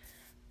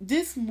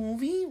 this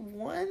movie,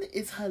 one,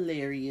 is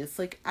hilarious.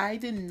 Like, I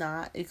did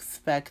not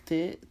expect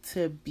it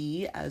to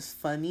be as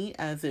funny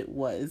as it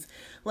was.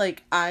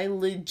 Like, I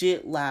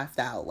legit laughed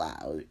out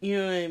loud. You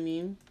know what I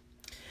mean?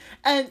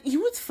 And you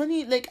know what's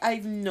funny? Like,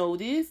 I've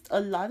noticed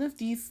a lot of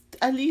these,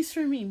 at least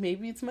for me,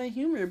 maybe it's my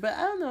humor, but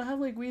I don't know, I have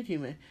like weird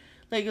humor.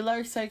 Like a lot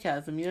of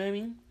sarcasm, you know what I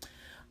mean?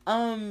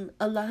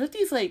 A lot of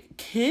these like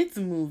kids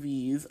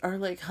movies are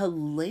like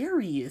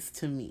hilarious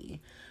to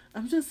me.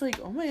 I'm just like,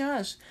 oh my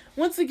gosh.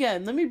 Once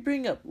again, let me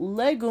bring up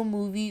Lego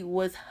Movie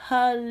was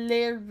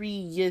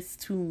hilarious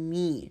to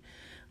me.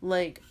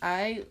 Like,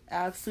 I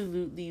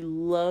absolutely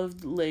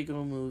loved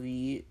Lego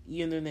Movie.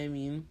 You know what I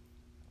mean?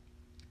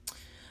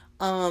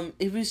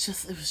 It was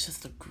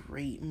just a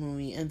great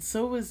movie. And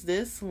so was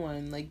this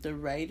one. Like, the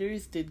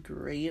writers did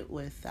great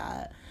with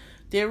that.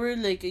 There were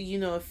like,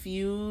 a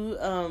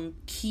few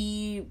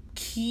key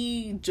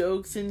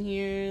jokes in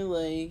here,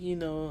 like,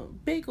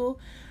 bagel.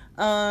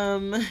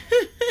 Um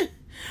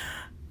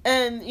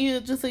and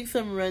just like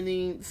some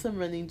running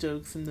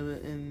jokes in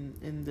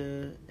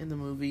the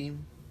movie.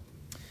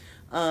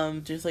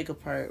 There's like a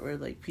part where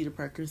like Peter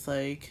Parker's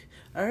like,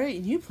 all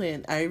right, new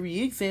plan, I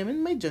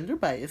re-examined my gender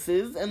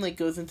biases, and like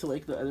goes into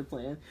like the other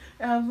plan,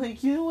 and I'm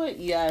like, you know what,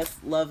 yes,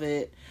 love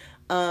it.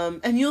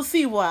 And you'll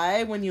see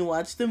why when you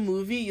watch the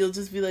movie. You'll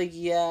just be like,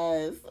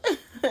 yes.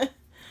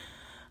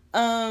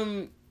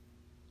 um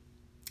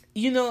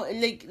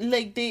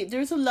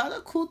there's a lot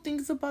of cool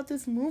things about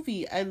this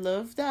movie. I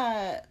love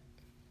that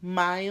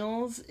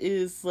Miles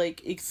is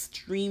like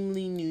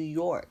extremely New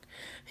York.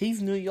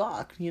 He's New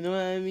York, you know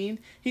what I mean?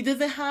 He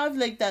doesn't have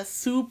like that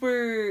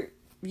super,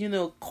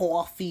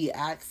 coffee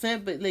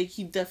accent, but like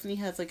he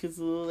definitely has like his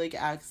little like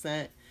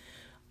accent.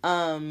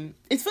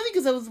 It's funny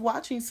because I was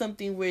watching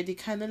something where they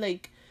kind of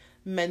like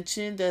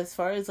mentioned, as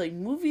far as like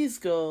movies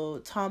go,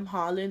 Tom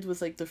Holland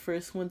was like the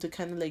first one to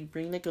kind of like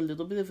bring like a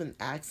little bit of an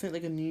accent,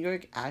 like a New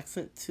York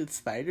accent to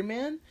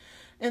Spider-Man.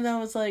 And I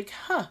was like,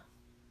 huh,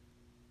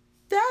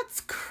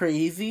 that's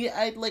crazy.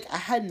 I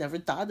had never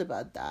thought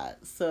about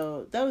that.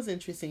 So that was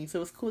interesting. So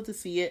it was cool to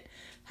see it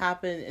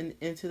happen in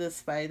Into the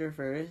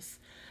Spider-Verse.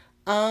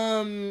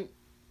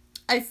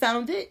 I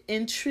found it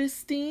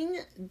interesting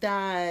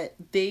that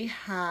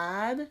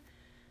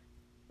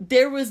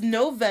there was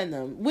no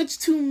Venom, which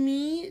to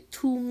me,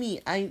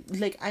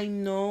 I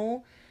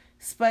know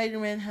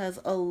Spider-Man has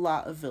a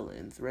lot of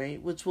villains,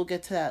 right? Which we'll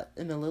get to that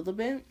in a little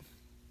bit.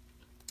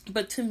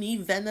 But to me,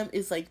 Venom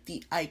is like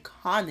the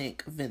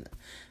iconic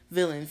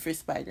villain for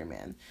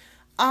Spider-Man.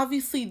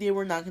 Obviously, they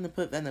were not going to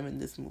put Venom in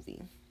this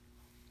movie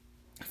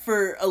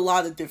for a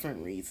lot of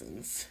different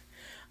reasons.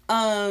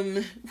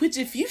 Which,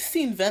 if you've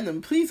seen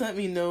Venom, please let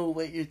me know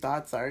what your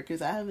thoughts are,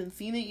 because I haven't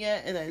seen it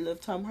yet, and I love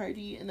Tom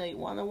Hardy, and I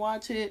want to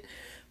watch it,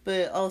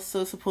 but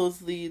also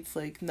supposedly it's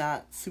like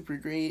not super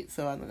great,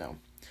 so I don't know.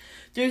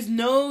 There's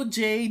no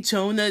J.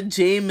 Jonah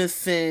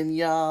Jameson,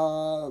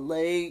 y'all.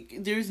 Like,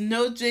 there's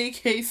no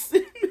J.K.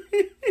 Simmons.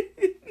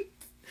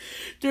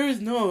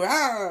 There's no,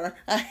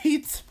 I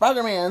hate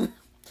Spider-Man.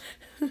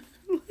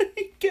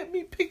 Like, get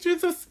me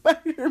pictures of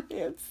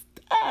Spider-Man.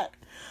 Stat.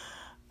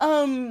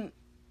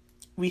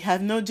 We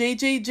have no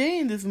JJJ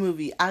in this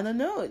movie. I don't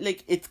know.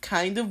 Like, it's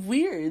kind of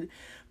weird.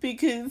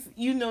 because,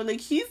 you know,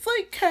 like, he's,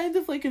 like, kind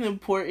of, like, an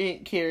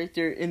important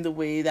character in the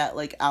way that,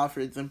 like,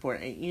 Alfred's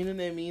important. You know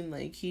what I mean?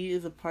 Like, he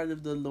is a part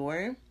of the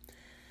lore.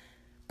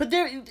 But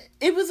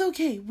it was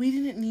okay. We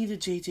didn't need a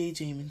J.J.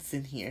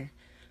 Jameson here.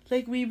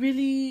 Like, we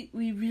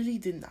really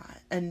did not.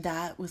 And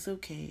that was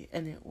okay.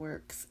 And it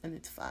works. And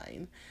it's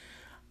fine.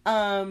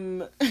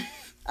 It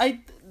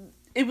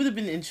would have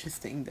been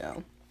interesting,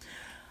 though.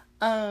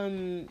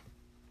 So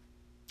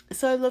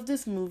I love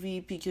this movie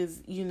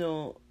because, you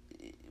know,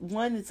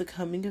 one, it's a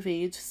coming of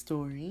age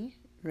story,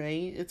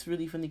 right? It's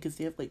really funny because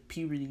they have, like,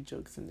 puberty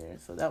jokes in there.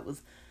 So that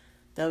was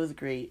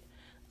great.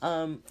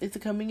 It's a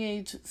coming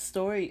age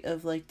story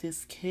of, like,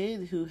 this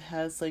kid who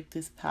has, like,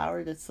 this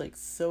power that's, like,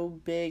 so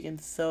big and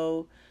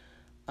so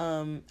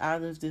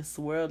out of this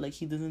world. Like,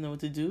 he doesn't know what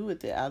to do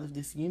with it, out of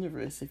this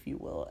universe, if you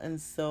will. And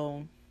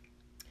so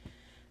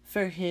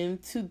for him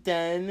to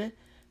then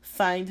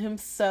find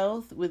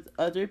himself with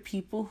other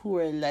people who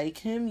are like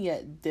him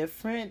yet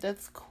different,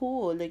 that's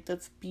cool. Like,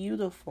 that's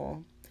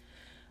beautiful.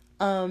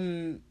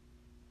 You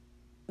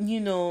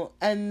know,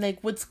 and, like,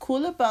 what's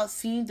cool about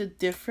seeing the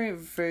different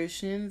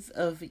versions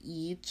of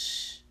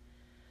each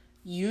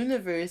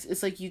universe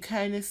is, like, you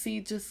kind of see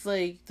just,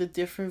 like, the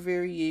different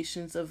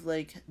variations of,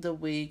 like, the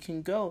way it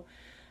can go.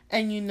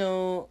 And, you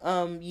know,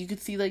 you could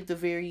see, like, the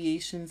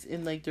variations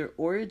in, like, their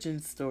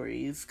origin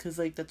stories, because,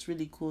 like, that's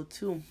really cool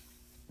too.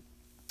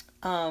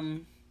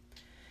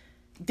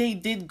 They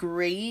did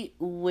great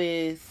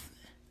with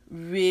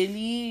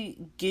really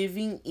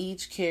giving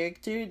each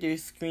character their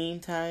screen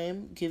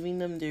time, giving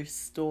them their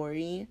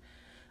story.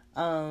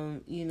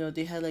 You know,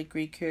 they had, like,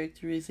 great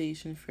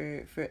characterization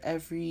for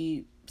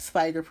every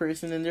spider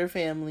person in their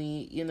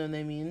family, you know what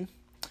I mean?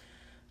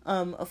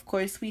 Of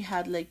course we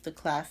had, like, the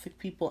classic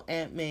people,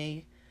 Aunt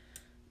May,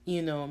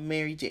 you know,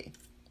 Mary Jane.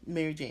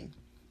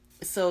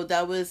 So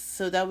that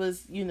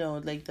was, you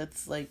know, like,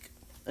 that's, like,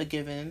 a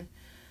given.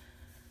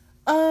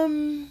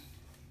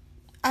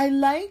 I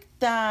like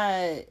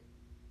that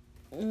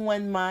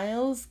when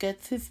Miles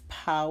gets his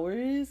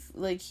powers,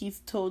 like,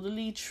 he's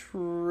totally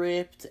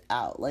tripped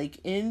out, like,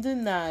 in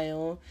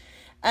denial.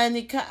 And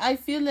I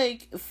feel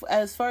like,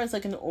 as far as,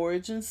 like, an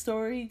origin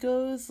story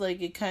goes,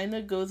 like, it kind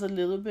of goes a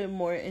little bit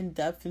more in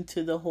depth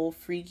into the whole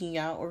freaking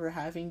out over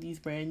having these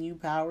brand new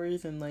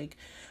powers and, like,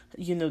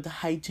 you know, the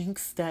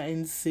hijinks that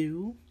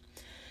ensue.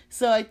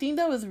 So I think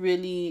that was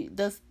really, it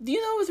was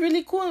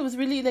really cool. It was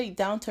really, like,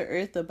 down to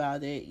earth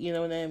about it. You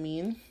know what I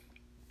mean?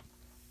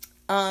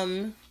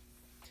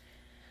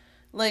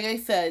 Like I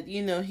said,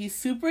 you know, he's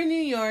super New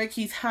York.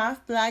 He's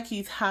half black.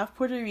 He's half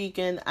Puerto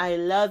Rican. I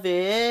love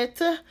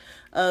it.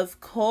 Of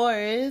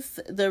course,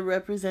 the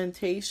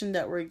representation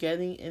that we're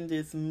getting in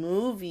this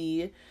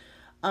movie,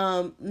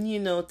 you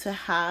know, to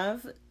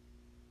have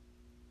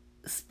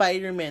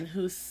Spider-Man,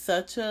 who's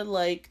such a,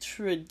 like,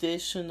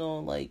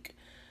 traditional, like,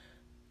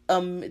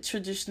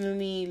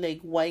 traditionally,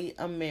 like, white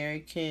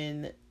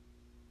American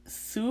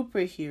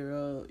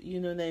superhero,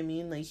 you know what I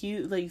mean? Like,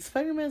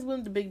 Spider-Man's one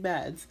of the big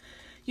bads.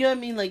 You know what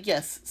I mean? Like,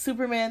 yes,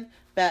 Superman,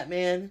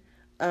 Batman,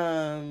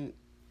 you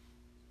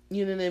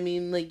know what I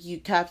mean? Like,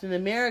 Captain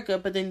America,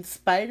 but then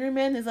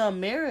Spider-Man is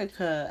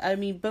America. I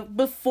mean, but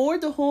before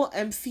the whole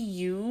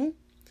MCU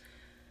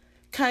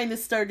kind of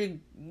started,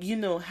 you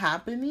know,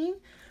 happening,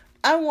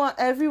 I want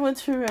everyone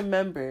to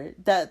remember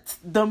that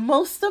the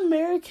most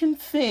American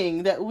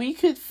thing that we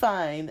could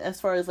find as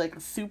far as, like, a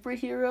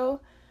superhero,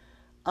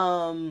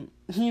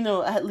 you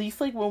know, at least,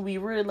 like, when we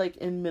were, like,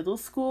 in middle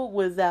school,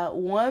 was that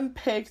one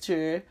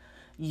picture.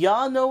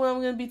 Y'all know what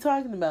I'm going to be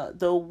talking about.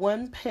 The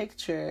one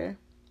picture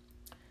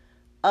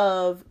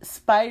of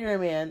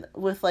Spider-Man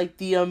with, like,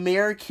 the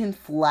American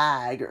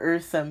flag or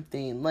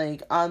something,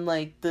 like, on,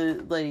 like,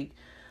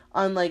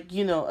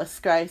 you know, a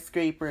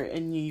skyscraper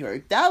in New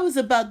York. That was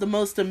about the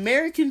most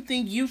American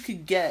thing you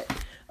could get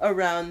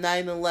around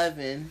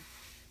 9/11.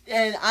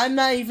 And I'm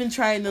not even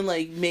trying to,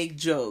 like, make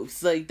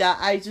jokes. Like, that,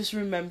 I just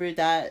remember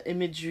that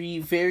imagery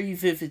very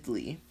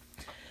vividly.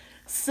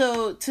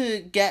 So,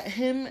 to get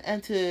him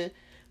and to,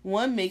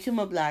 one, make him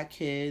a black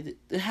kid,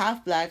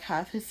 half black,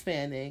 half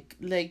Hispanic,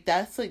 like,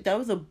 that's, like, that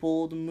was a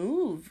bold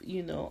move,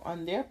 you know,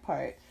 on their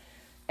part.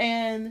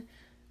 And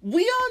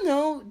we all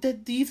know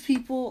that these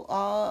people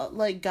all,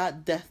 like,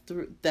 got death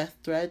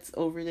threats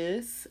over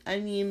this.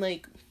 I mean,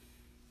 like,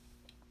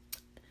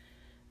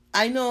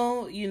 I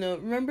know, you know,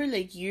 remember,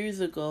 like, years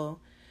ago,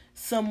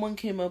 someone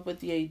came up with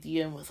the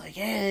idea and was like,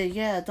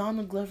 yeah,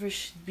 Donald Glover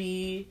should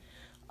be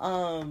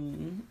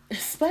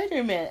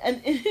Spider-Man.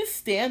 And in his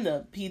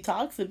stand-up, he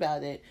talks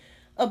about it,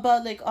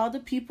 about, like, all the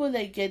people,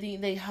 like,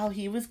 getting, like, how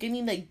he was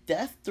getting, like,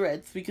 death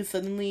threats because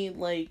suddenly,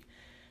 like,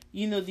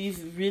 you know,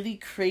 these really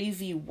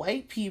crazy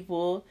white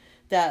people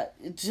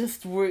that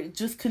just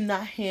could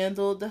not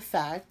handle the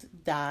fact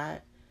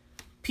that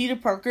Peter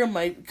Parker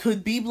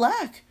could be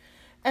black.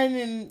 And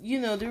then, you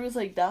know, there was,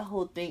 like, that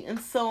whole thing. And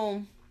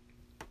so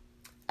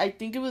I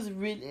think it was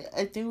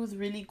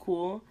really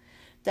cool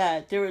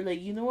that they were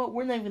like, you know what,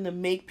 we're not going to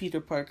make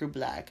Peter Parker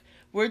black.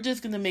 We're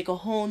just going to make a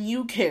whole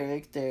new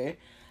character.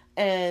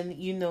 And,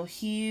 you know,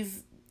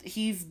 he's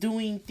he's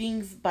doing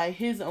things by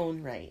his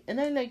own right, and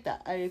I like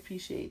that. I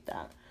appreciate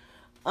that.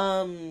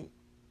 And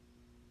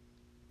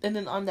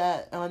then on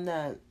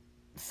that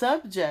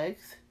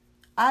subject,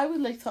 I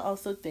would like to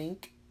also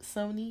thank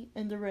Sony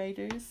and the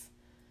writers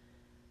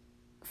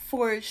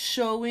for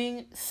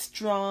showing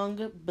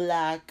strong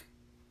black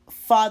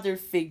father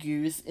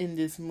figures in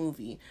this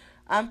movie.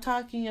 I'm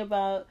talking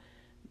about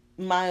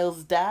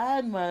Miles'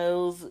 dad,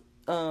 Miles'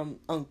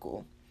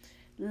 uncle.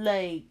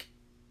 Like,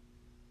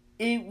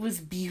 it was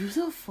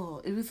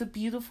beautiful. It was a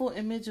beautiful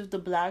image of the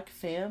black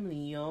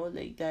family,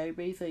 like that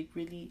everybody's like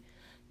really,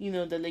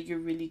 that like you're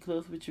really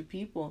close with your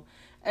people.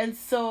 And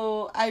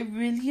so I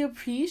really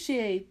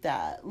appreciate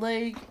that.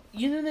 Like,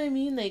 you know what I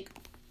mean? Like,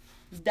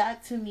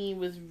 that to me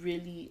was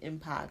really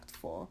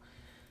impactful.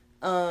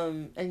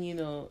 And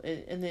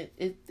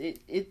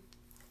it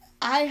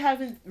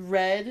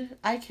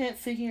I can't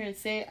sit here and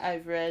say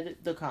I've read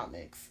the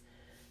comics.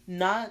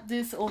 Not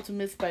this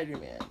Ultimate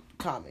Spider-Man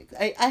comics.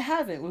 I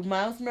haven't. With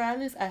Miles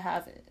Morales, I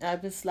haven't.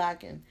 I've been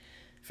slacking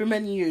for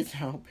many years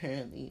now,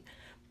 apparently.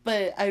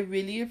 But I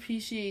really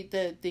appreciate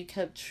that they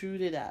kept true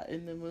to that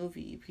in the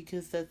movie,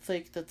 because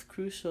that's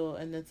crucial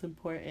and that's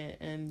important,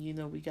 and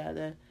we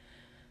gotta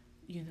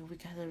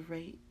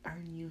write our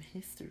new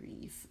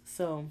histories.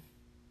 So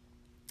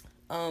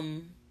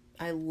I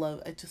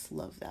just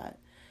love that.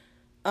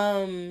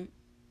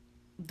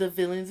 The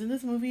villains in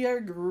this movie are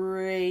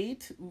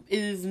great. It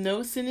is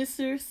no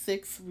Sinister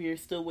Six. We are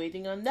still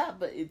waiting on that,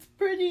 but it's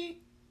pretty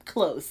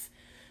close.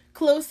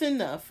 Close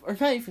enough. Or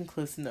not even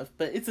close enough,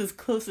 but it's as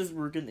close as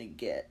we're gonna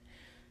get.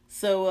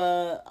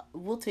 So,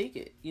 we'll take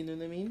it. You know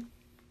what I mean?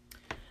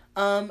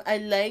 I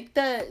like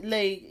that,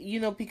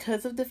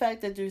 because of the fact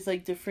that there's,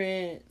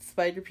 different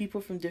spider people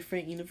from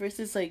different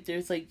universes,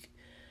 there's,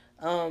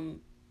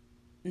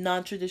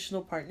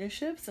 non-traditional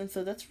partnerships, and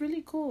so that's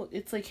really cool.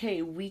 It's like,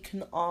 hey, we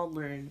can all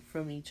learn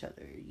from each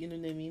other, you know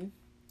what I mean?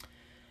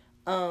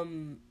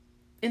 And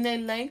I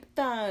like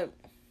that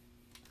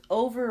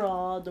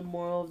overall the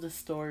moral of the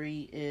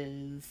story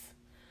is,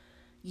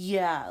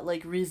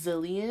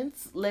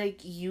 resilience.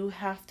 You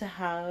have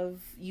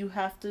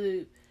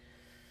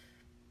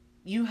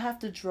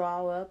to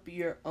draw up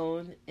your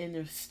own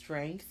inner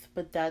strength,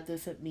 but that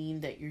doesn't mean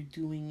that you're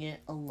doing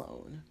it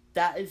alone.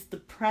 That is the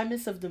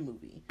premise of the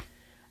movie.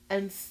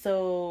 And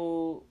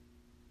so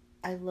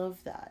I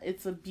love that.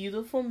 It's a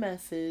beautiful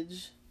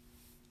message.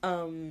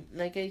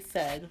 Like I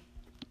said,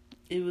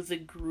 it was a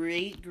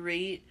great,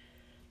 great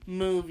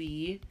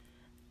movie.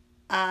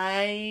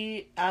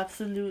 I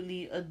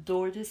absolutely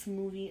adore this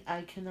movie.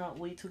 I cannot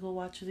wait to go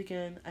watch it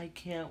again. I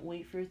can't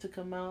wait for it to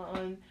come out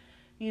on,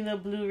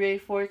 Blu-ray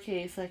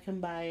 4K so I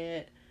can buy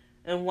it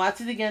and watch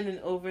it again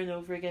and over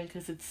again,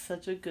 because it's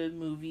such a good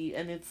movie.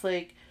 And it's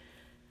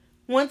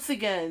once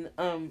again,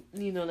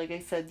 like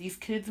I said, these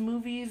kids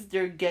movies,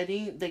 they're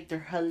getting, they're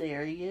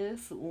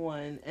hilarious,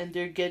 and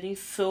they're getting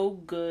so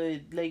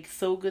good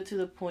to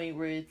the point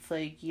where it's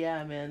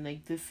yeah, man,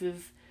 this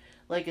is,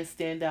 a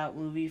standout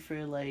movie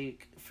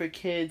for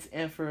kids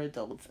and for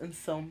adults. And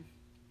so,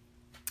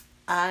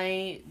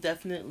 I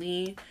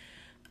definitely,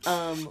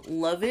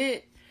 love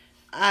it.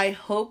 I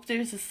hope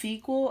there's a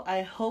sequel.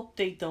 I hope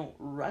they don't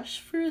rush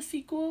for a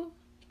sequel,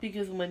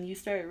 because when you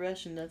start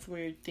rushing, that's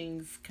where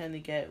things kind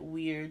of get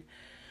weird.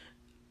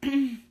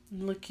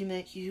 Looking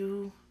at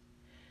you,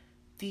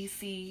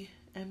 DCMU.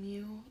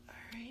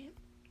 Alright?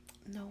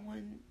 No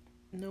one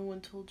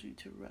told you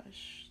to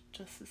rush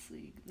Justice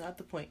League. Not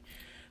the point.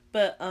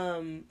 But,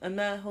 I'm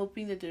not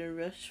hoping that they're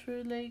rush for,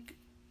 a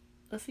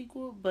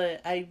sequel,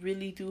 but I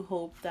really do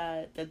hope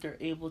that they're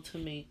able to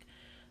make,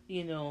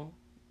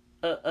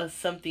 a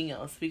something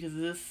else, because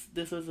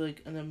this was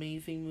an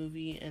amazing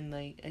movie, and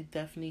I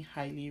definitely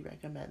highly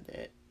recommend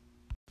it.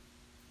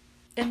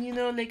 And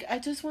I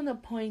just want to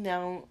point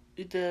out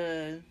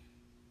the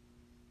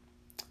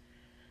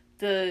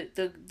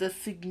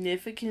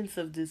significance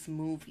of this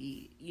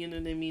movie. You know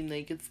what I mean?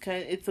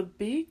 It's a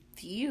big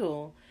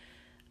deal.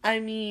 I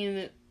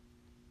mean,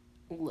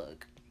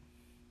 look,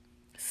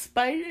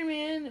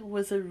 Spider-Man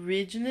was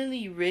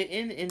originally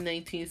written in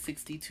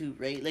 1962,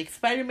 right?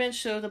 Spider-Man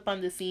showed up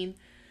on the scene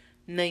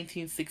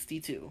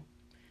 1962.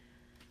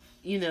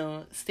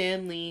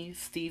 Stan Lee,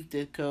 Steve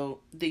Ditko,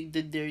 they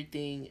did their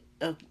thing.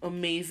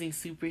 Amazing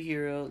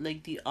superhero,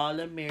 the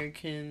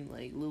all-American,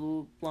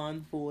 little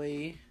blonde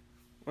boy,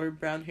 or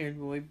brown-haired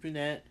boy,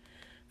 brunette,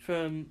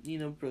 from,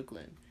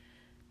 Brooklyn.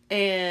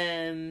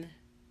 And,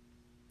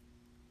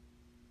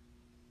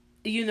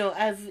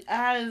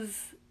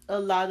 as a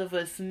lot of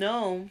us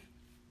know,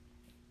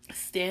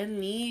 Stan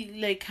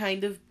Lee,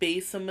 kind of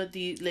based some of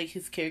the,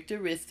 his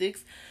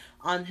characteristics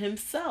on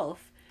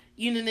himself.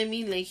 You know what I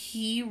mean?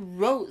 He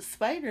wrote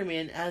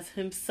Spider-Man as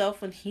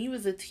himself when he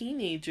was a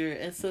teenager.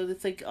 And so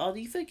it's all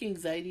these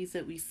anxieties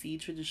that we see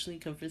traditionally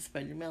come from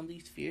Spider-Man,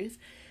 these fears.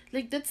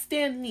 That's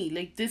Stan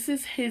Lee. This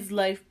is his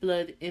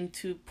lifeblood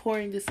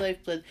pouring this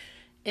lifeblood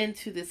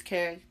into this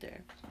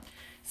character.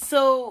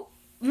 So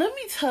let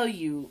me tell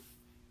you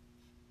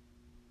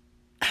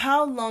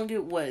how long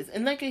it was.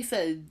 And like I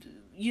said,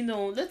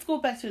 let's go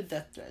back to the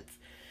death threats.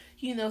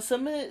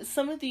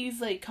 some of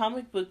these like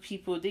comic book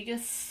people, they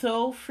get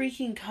so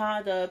freaking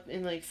caught up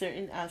in like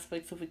certain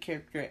aspects of a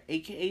character,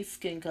 aka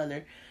skin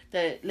color,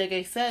 that like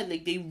I said,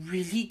 like they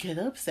really get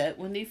upset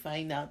when they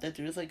find out that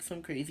there's like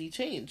some crazy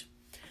change.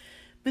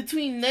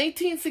 Between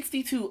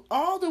 1962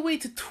 all the way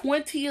to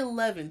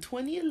 2011.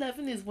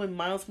 2011 is when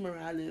Miles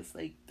Morales,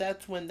 like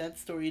that's when that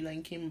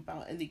storyline came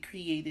about and they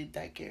created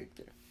that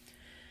character.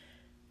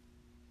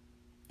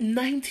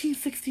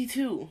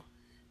 1962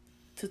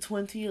 to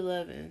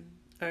 2011.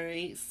 All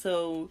right,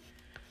 so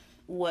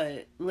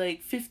what,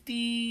 like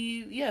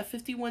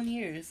 51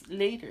 years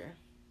later,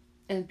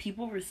 and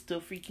people were still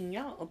freaking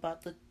out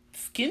about the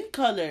skin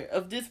color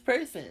of this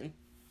person.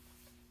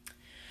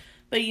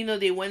 But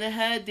they went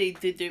ahead, they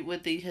did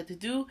what they had to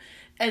do,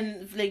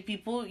 and like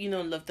people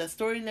loved that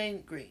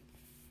storyline. Great.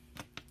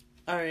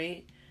 All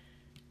right.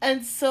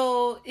 And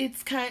so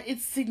it's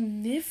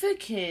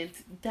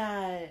significant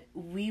that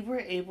we were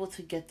able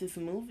to get this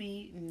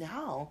movie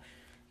now.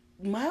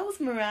 Miles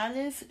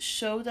Morales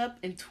showed up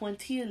in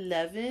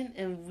 2011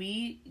 and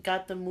we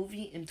got the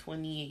movie in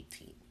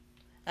 2018.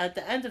 At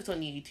the end of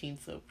 2018,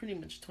 so pretty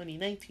much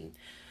 2019.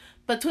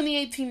 But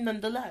 2018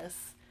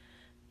 nonetheless.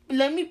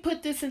 Let me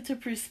put this into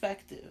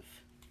perspective.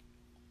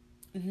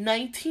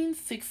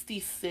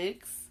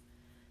 1966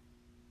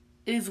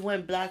 is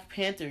when Black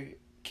Panther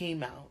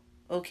came out.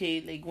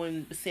 Okay, like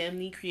when Sam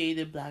Lee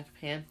created Black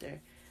Panther.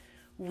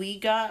 We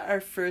got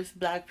our first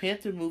Black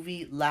Panther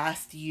movie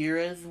last year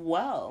as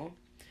well.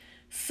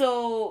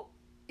 So,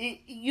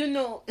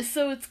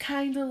 so it's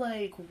kind of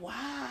like,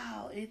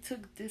 wow, it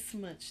took this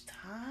much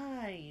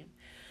time.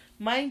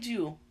 Mind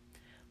you,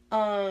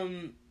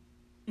 Miles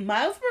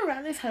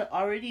Morales had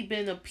already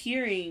been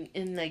appearing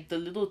in, like, the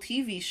little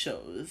TV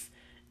shows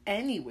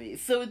anyway.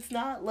 So it's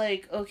not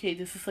like, okay,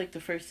 this is, like,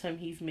 the first time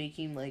he's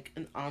making, like,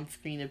 an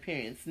on-screen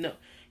appearance. No,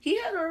 he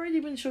had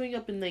already been showing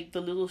up in, like, the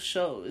little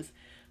shows.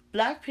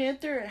 Black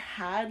Panther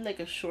had,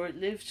 like, a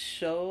short-lived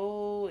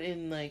show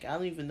in, like, I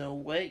don't even know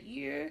what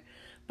year.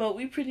 But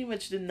we pretty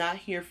much did not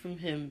hear from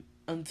him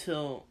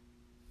until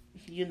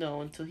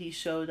he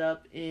showed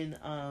up in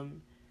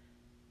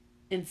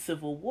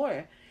Civil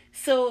War.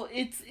 So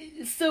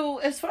so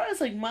as far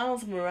as like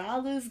Miles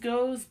Morales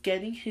goes,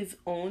 getting his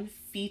own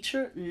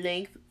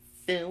feature-length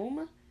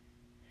film,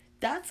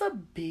 that's a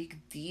big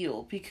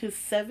deal because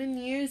 7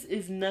 years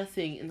is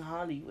nothing in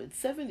Hollywood.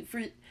 7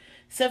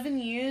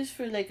 years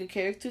for like a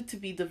character to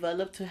be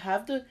developed, to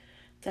have the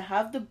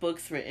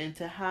books written,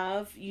 to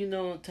have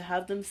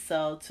them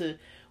sell, to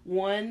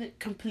one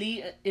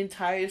complete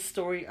entire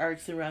story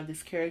arcs around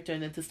this character,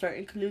 and then to start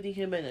including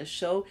him in a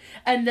show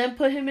and then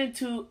put him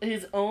into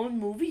his own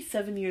movie.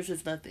 7 years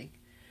is nothing.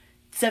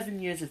 7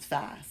 years is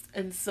fast.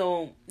 And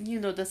so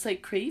that's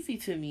like crazy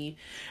to me.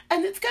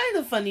 And it's kind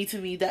of funny to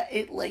me that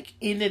it like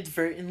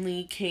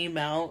inadvertently came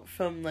out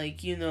from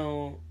like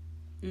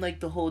like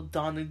the whole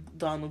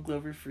Donald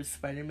Glover for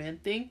Spider-Man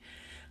thing,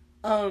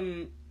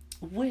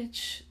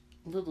 which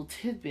little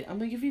tidbit, I'm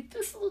gonna give you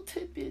this little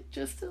tidbit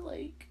just to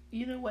like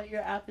whet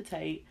your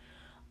appetite.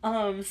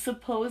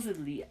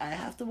 Supposedly, I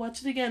have to watch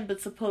it again, but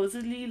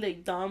supposedly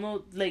like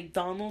Donald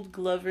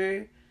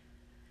Glover,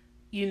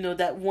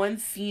 that one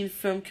scene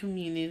from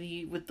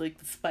Community with like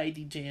the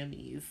Spidey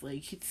jammies,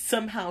 like he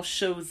somehow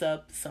shows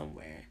up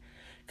somewhere,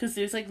 because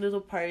there's like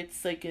little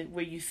parts like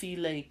where you see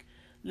like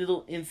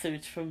little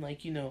inserts from like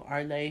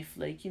our life,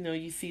 like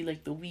you see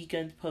like the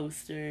Weeknd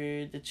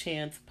poster, the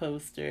Chance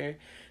poster.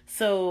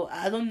 So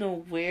I don't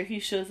know where he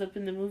shows up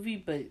in the movie,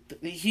 but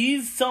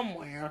he's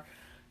somewhere.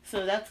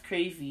 So that's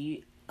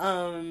crazy.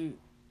 But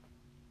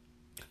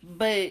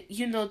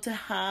to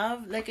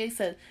have, like I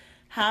said,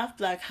 half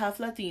Black, half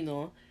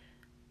Latino,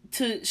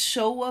 to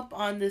show up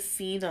on the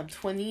scene on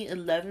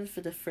 2011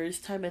 for the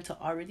first time, and to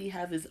already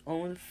have his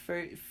own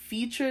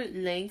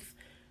feature-length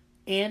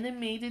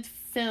animated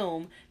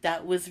film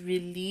that was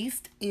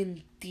released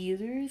in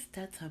theaters,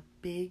 that's a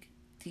big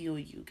deal,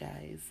 you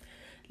guys.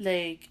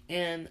 Like,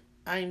 and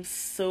I'm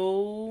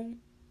so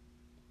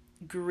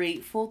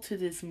grateful to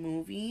this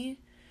movie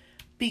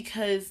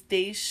because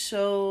they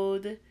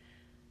showed,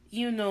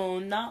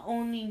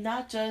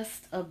 not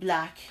just a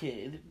black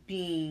kid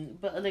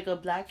but like a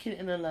black kid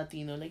and a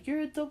Latino. Like, you're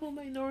a double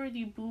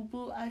minority,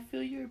 boo-boo. I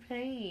feel your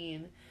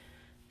pain.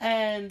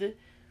 And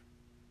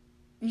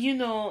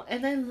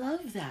and I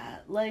love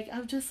that. Like,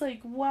 I'm just like,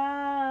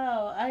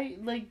 wow,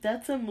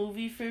 that's a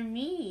movie for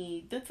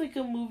me. That's like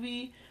a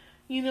movie,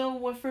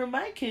 for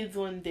my kids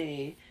one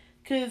day.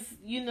 Cause,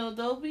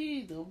 they'll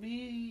be,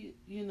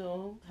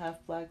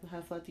 half black,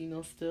 half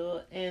Latino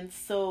still. And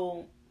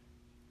so,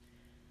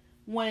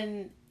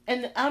 and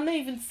I'm not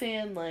even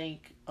saying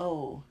like,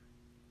 oh,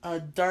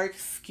 a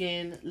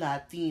dark-skinned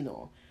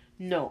Latino.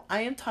 No,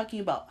 I am talking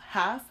about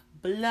half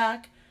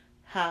black,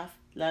 half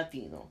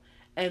Latino.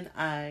 And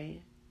I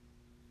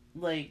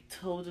like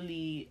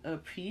totally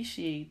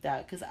appreciate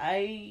that, because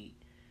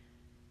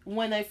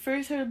when I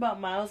first heard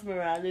about Miles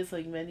Morales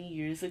like many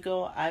years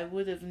ago, I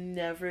would have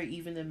never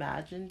even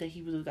imagined that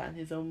he would have gotten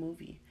his own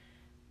movie,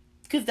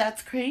 because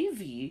that's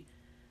crazy.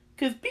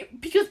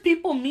 because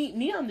people meet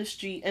me on the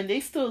street and they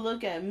still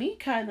look at me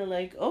kind of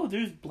like, oh,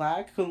 there's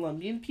Black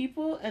Colombian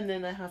people, and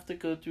then I have to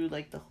go through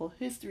like the whole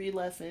history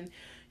lesson.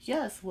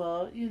 Yes,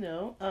 well,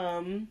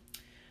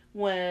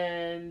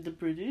 when the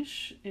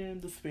British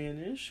and the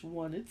Spanish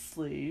wanted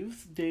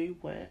slaves, they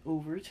went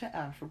over to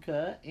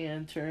Africa,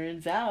 and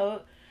turns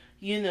out,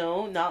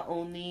 not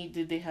only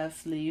did they have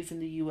slaves in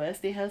the US,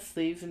 they had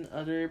slaves in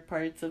other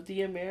parts of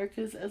the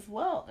Americas as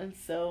well. And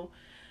so,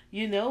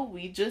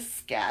 we just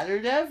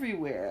scattered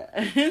everywhere.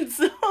 And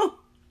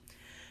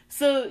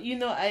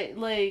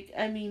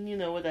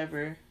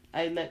whatever.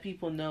 I let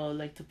people know,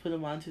 like, to put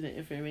them onto the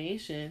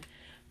information.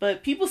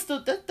 But people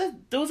still,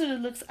 those are the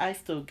looks I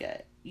still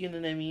get. You know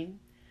what I mean?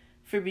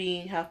 For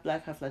being half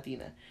Black, half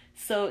Latina.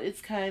 So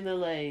it's kind of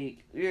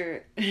like,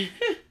 you're...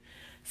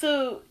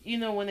 So,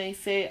 when I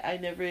say I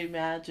never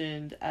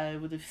imagined I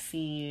would have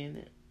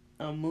seen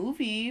a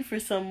movie for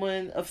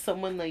someone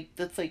like,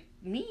 that's like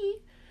me,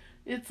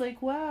 it's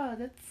like, wow,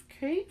 that's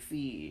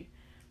crazy.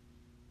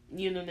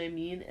 You know what I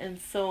mean? And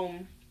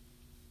so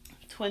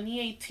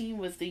 2018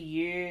 was the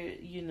year,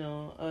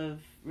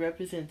 of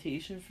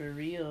representation for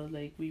real.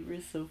 Like, we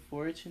were so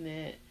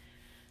fortunate.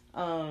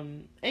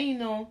 And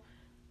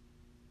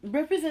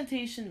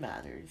representation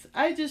matters.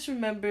 I just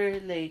remember,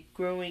 like,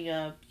 growing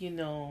up,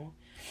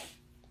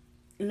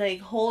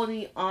 like,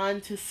 holding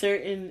on to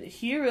certain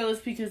heroes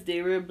because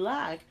they were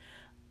Black.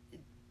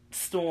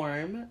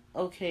 Storm,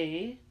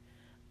 okay.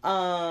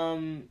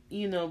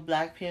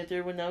 Black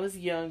Panther when I was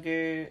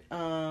younger.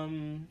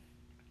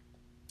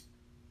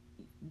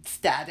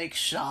 Static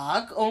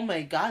Shock. Oh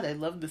my god, I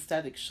love the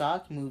Static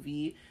Shock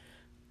movie.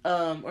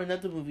 Or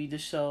not the movie, the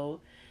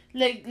show.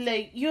 Like,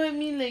 you know what I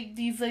mean? Like,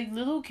 these, like,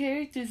 little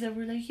characters that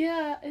were like,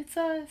 yeah, it's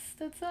us,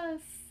 that's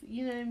us.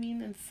 You know what I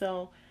mean? And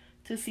so,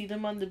 to see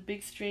them on the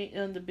big screen,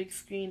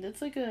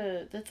 that's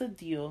a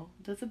deal.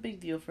 That's a big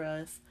deal for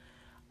us.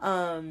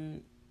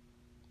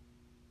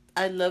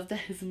 I love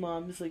that his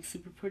mom is, like,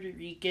 super Puerto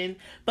Rican,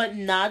 but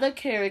not a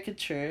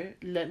caricature.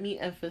 Let me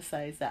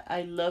emphasize that.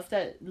 I love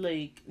that,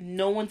 like,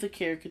 no one's a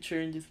caricature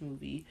in this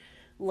movie.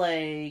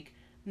 Like,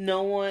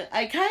 no one...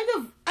 I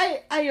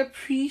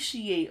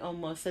appreciate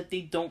almost that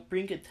they don't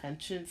bring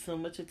so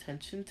much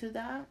attention to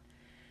that.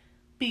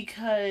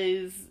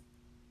 Because...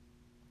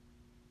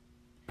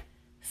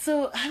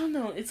 So, I don't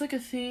know. It's, like, a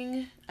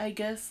thing, I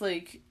guess,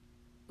 like,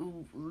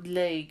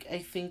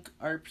 I think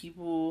our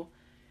people...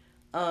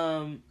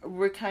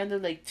 we're kind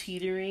of like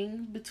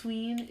teetering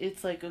between.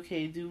 It's like,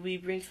 okay, do we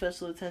bring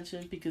special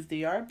attention because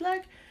they are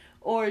Black,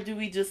 or do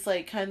we just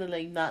like kind of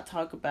like not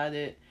talk about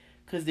it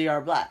because they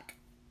are Black?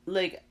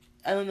 Like,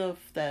 I don't know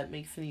if that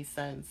makes any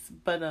sense,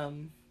 but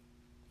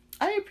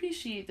I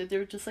appreciate that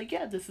they're just like,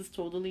 yeah, this is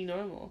totally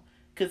normal,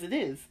 because it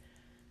is.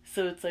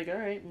 So it's like, all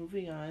right,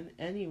 moving on.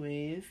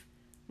 Anyways,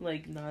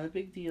 like, not a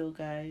big deal,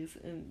 guys,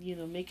 and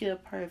make it a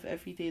part of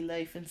everyday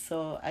life. And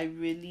so I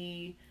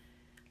really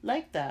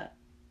like that.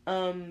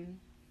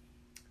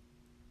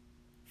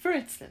 For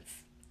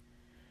instance,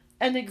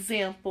 another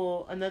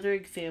example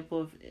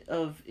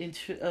of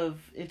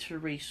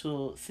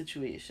interracial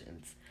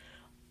situations.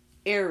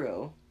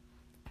 Arrow.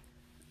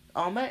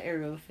 All my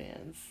Arrow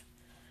fans,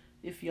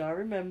 if y'all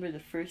remember the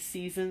first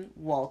season,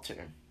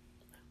 Walter.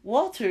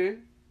 Walter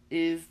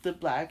is the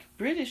Black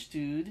British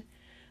dude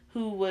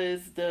who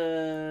was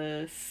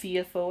the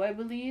CFO, I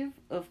believe,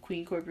 of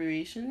Queen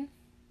Corporation.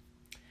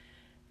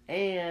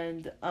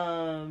 And,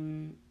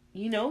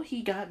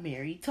 he got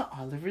married to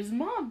Oliver's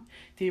mom.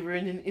 They were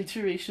in an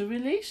interracial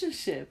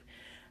relationship.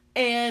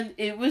 And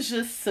it was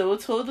just so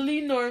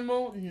totally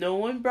normal. No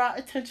one brought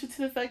attention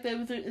to the fact that it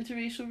was an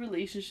interracial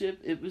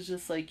relationship. It was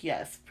just like,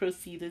 yes,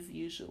 proceed as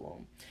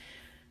usual.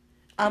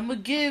 I'm going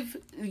to give,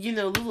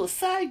 little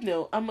side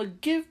note, I'm going to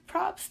give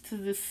props to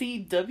the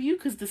CW,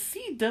 because the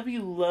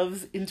CW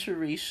loves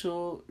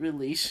interracial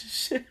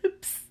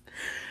relationships.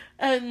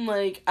 And,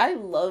 like, I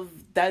love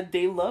that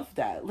they love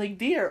that. Like,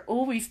 they are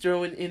always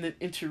throwing in an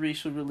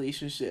interracial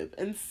relationship.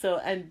 And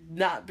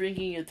not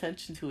bringing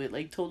attention to it.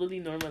 Like, totally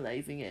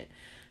normalizing it.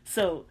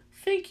 So,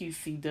 thank you,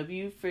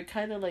 CW, for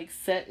kind of, like,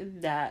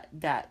 setting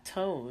that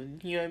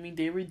tone. You know what I mean?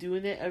 They were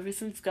doing it ever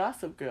since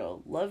Gossip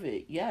Girl. Love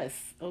it.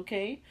 Yes.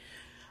 Okay?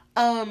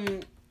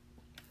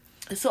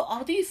 So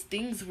all these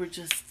things were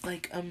just,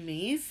 like,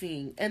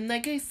 amazing. And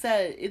like I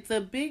said, it's a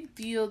big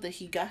deal that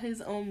he got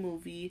his own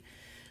movie.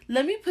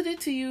 Let me put it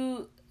to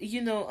you,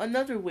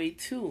 another way,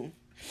 too.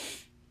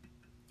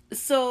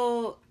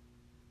 So,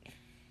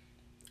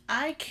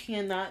 I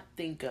cannot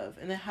think of,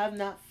 and I have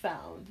not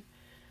found,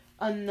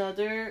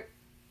 another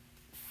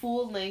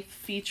full-length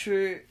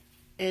feature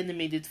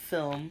animated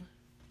film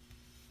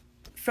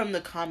from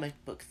the comic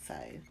book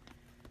side,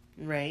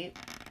 right?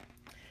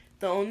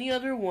 The only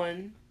other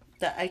one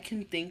that I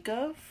can think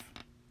of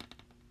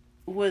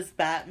was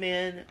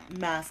Batman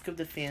Mask of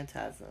the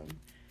Phantasm.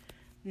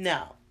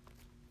 Now,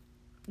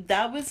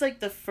 that was, like,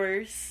 the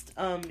first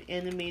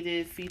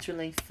animated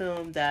feature-length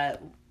film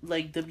that,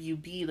 like,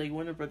 WB, like,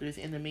 Warner Brothers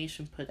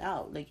Animation put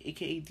out, like,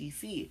 aka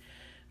DC,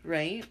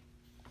 right?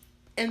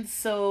 And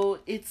so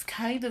it's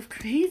kind of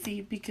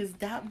crazy because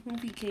that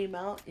movie came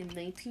out in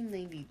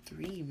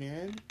 1993,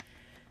 man.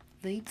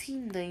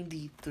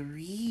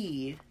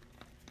 1993.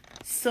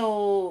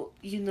 So,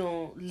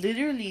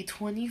 literally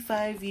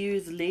 25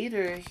 years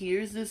later,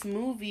 here's this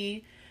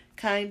movie,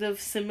 kind of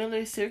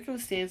similar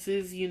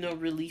circumstances,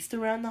 released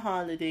around the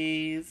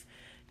holidays,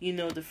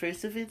 the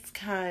first of its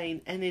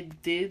kind, and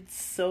it did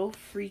so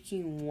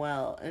freaking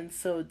well. And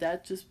so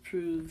that just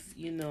proves,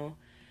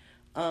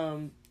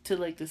 to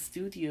like the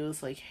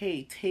studios, like,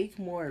 hey, take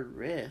more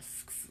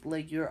risks.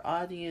 Like, your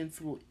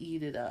audience will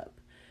eat it up.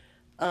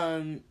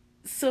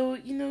 So,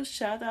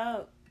 shout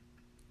out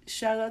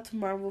to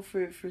Marvel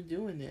for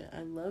doing it.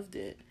 I loved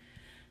it.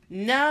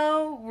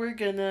 Now we're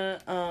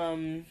gonna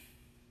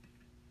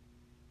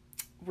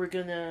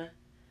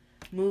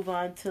move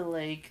on to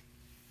like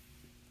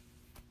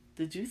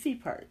the juicy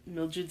part,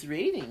 Mildred's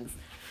ratings.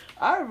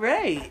 All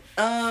right.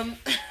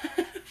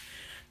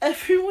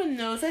 Everyone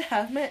knows I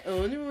have my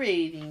own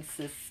rating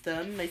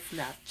system, my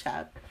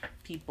Snapchat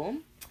people.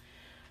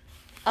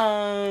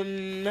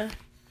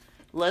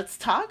 Let's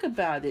talk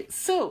about it.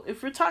 So,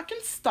 if we're talking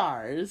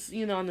stars,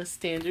 on a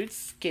standard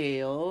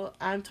scale,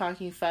 I'm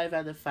talking 5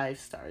 out of 5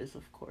 stars,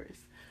 of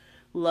course.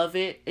 Love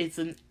it. It's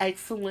an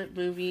excellent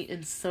movie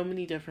in so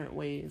many different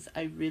ways.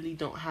 I really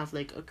don't have,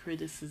 like, a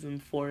criticism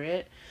for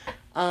it.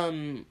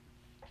 I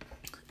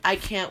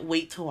can't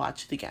wait to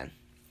watch it again.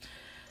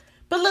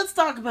 But let's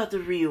talk about the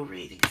real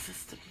rating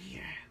system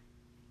here.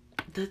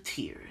 The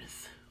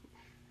tiers.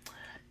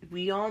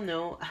 We all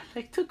know I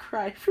like to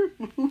cry for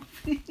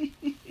movies.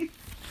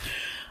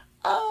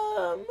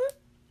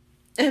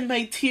 And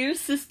my tier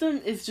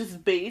system is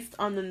just based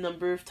on the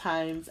number of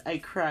times I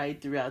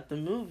cried throughout the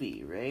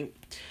movie, right?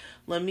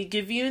 Let me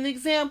give you an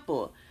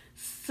example.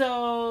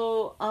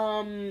 So,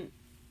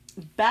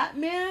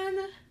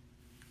 Batman,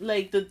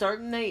 like The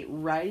Dark Knight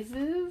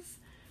Rises,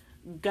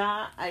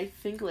 got, I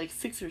think, like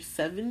 6 or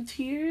 7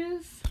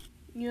 tiers.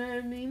 You know what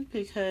I mean?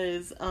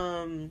 Because,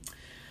 the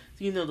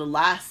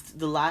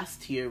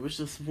last tier was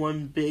just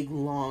one big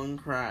long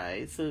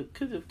cry. So it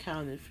could have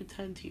counted for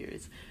 10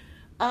 tiers.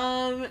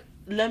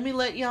 Let me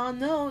let y'all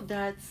know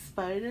that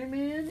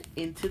Spider-Man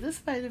Into the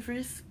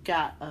Spider-Verse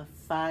got a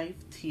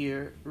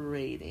 5-tier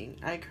rating.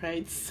 I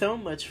cried so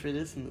much for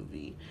this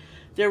movie.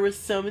 There were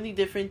so many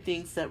different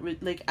things that were,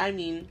 like, I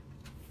mean,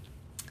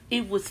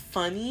 it was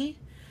funny.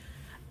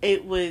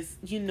 It was,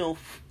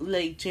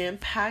 like,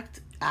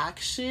 jam-packed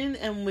action,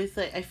 and with,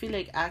 like, I feel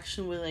like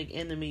action with, like,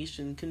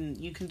 animation,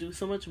 you can do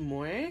so much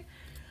more.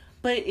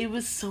 But it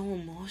was so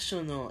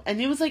emotional.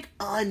 And it was, like,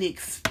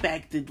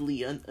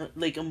 unexpectedly,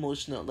 like,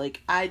 emotional.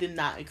 Like, I did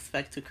not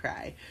expect to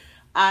cry.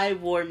 I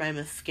wore my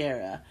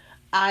mascara.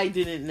 I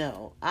didn't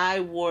know.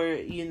 I wore,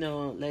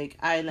 like,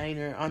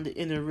 eyeliner on the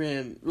inner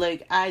rim.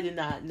 Like, I did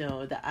not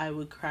know that I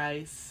would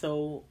cry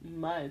so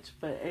much.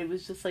 But it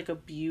was just, like, a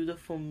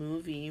beautiful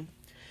movie.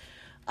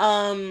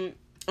 I'm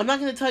not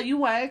going to tell you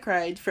why I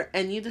cried for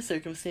any of the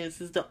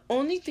circumstances. The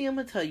only thing I'm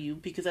going to tell you,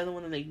 because I don't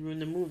want to, like, ruin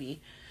the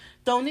movie,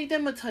 the only thing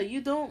I'm going to tell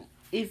you,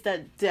 is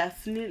that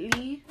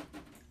definitely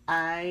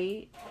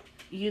I,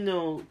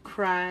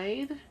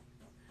 cried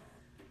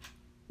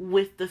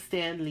with the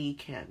Stan Lee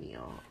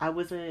cameo. I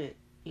wasn't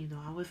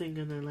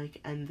going to, like,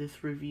 end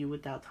this review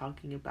without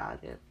talking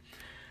about it.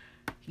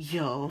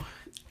 Yo,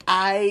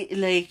 I'm,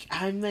 like,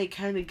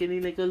 kind of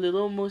getting, like, a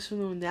little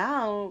emotional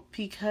now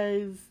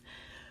because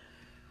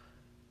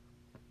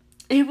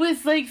it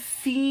was like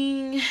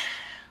seeing,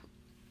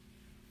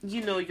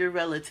 your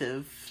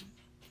relative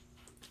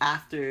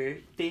after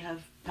they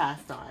have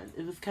passed on.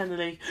 It was kind of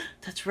like,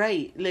 that's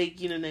right.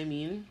 Like, you know what I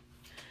mean?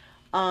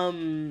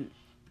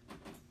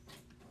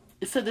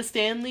 So the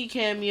Stan Lee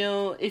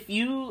cameo, if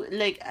you,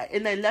 like,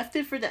 and I left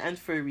it for the end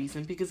for a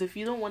reason, because if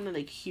you don't want to,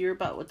 like, hear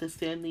about what the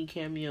Stan Lee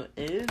cameo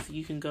is,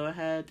 you can go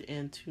ahead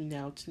and tune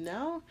out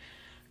now,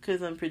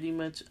 because I'm pretty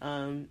much,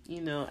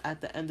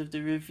 at the end of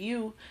the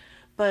review.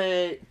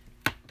 But,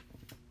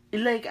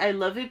 like, I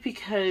love it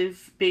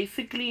because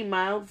basically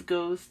Miles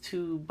goes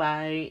to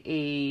buy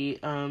a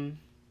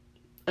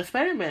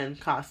Spider-Man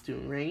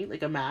costume, right?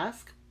 Like a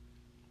mask.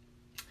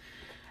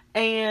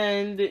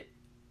 And,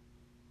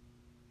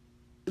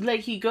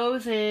 like, he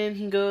goes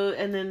in,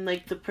 and then,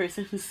 like, the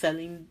person who's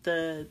selling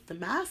the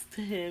mask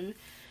to him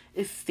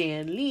is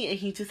Stan Lee, and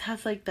he just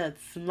has, like, that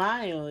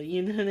smile,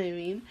 you know what I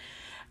mean?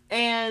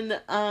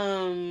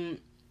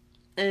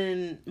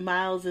 And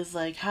Miles is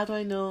like, how do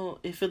I know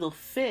if it'll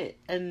fit?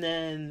 And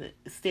then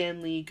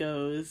Stan Lee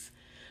goes,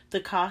 the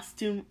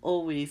costume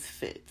always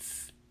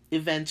fits,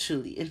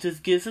 eventually. And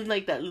just gives him,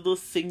 like, that little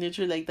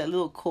signature, like, that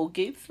little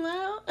Colgate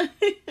smile.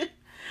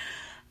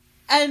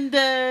 And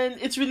then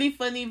it's really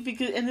funny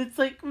because, and it's,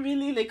 like,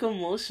 really, like,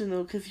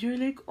 emotional because you're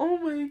like, oh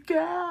my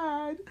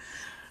God.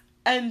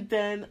 And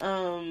then,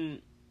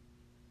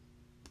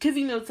 because,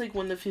 it's, like,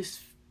 one of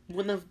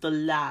the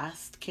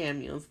last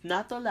cameos,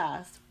 not the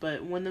last,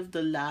 but one of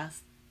the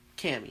last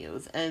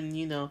cameos. And,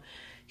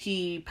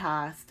 he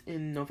passed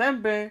in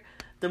November.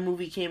 The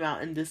movie came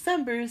out in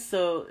December,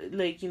 so,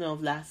 like,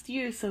 of last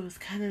year. So it was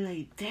kind of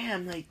like,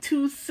 damn, like,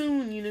 too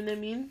soon, you know what I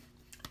mean?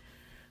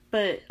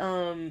 But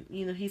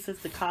he says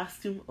the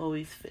costume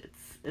always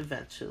fits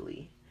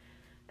eventually.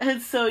 And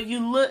so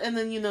you look, and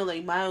then,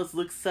 like, Miles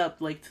looks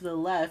up, like, to the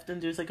left,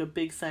 and there's, like, a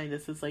big sign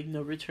that says, like,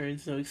 no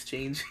returns, no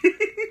exchange. And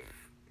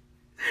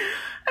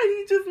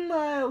he just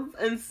smiles.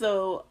 And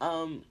so,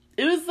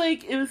 it was,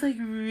 like,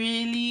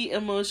 really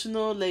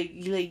emotional, like,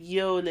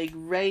 yo, like,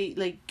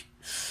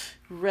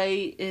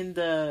 right in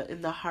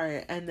the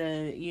heart. And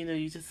then,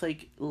 you just,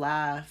 like,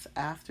 laugh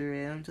after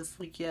it. I'm just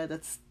like, yeah,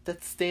 that's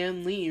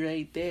Stan Lee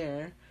right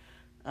there.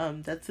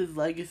 That's his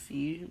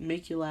legacy.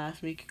 Make you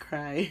laugh, make you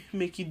cry,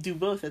 make you do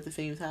both at the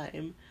same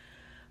time.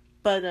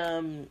 But,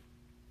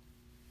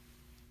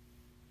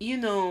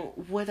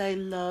 what I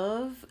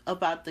love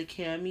about the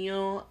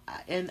cameo,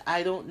 and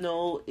I don't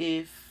know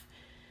if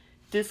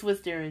this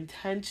was their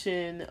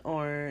intention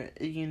or,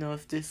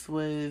 if this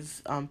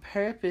was on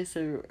purpose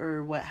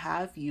or what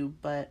have you,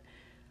 but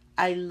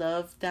I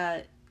love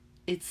that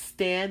it's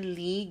Stan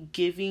Lee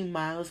giving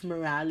Miles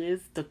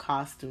Morales the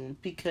costume,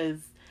 because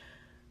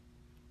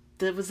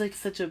that was, like,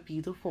 such a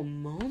beautiful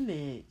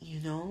moment,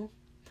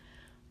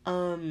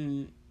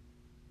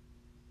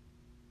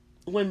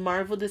 when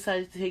Marvel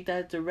decided to take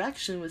that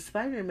direction with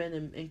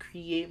Spider-Man and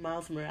create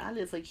Miles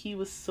Morales, like, he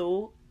was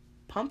so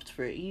pumped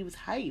for it. He was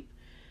hype.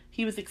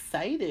 He was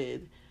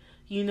excited,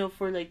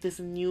 for, like, this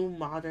new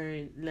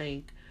modern,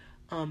 like,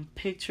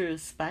 picture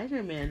of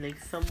Spider-Man, like,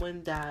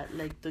 someone that,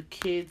 like, the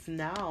kids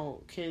now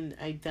can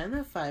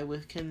identify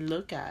with, can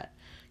look at,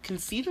 can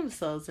see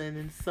themselves in.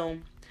 And so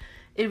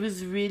it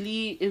was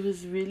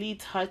really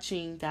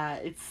touching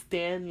that it's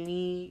Stan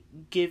Lee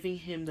giving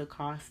him the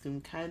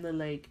costume, kind of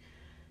like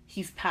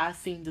he's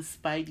passing the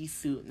Spidey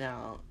suit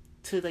now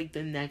to, like,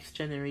 the next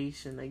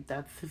generation. Like,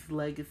 that's his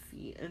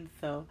legacy. And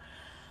so,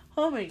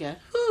 oh my god,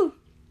 whew.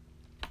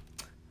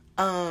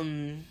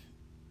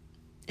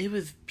 It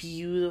was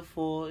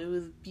beautiful.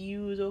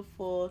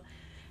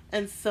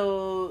 And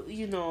so,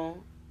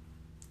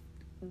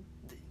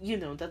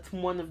 that's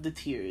one of the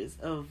tiers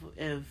of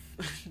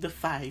the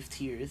 5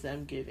 tiers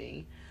I'm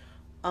giving.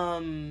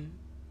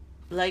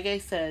 Like I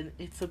said,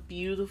 it's a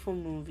beautiful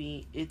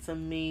movie. It's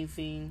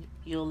amazing.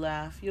 You'll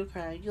laugh, you'll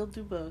cry, you'll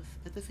do both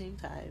at the same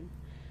time.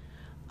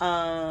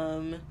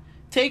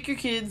 Take your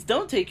kids,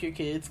 don't take your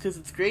kids, because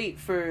it's great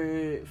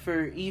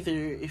for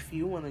either if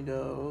you want to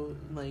go,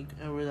 like,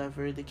 or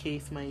whatever the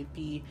case might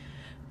be.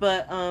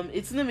 But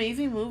it's an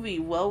amazing movie,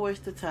 well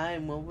worth the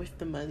time, well worth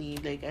the money.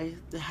 Like, I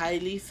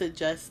highly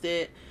suggest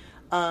it.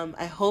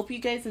 I hope you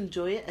guys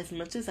enjoy it as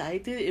much as I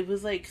did. It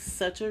was, like,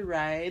 such a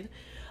ride.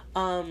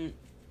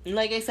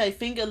 Like I said, I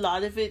think a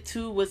lot of it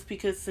too was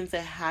because since I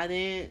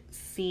hadn't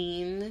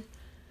seen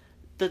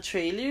the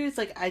trailers,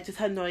 like, I just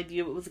had no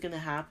idea what was gonna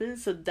happen.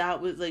 So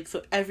that was, like,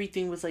 so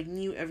everything was, like,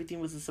 new,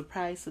 everything was a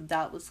surprise. So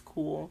that was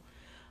cool.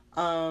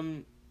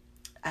 I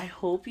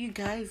hope you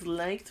guys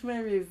liked my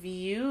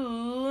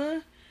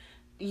review.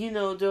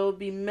 There'll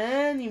be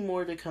many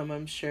more to come,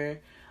 I'm sure.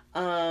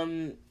 I'll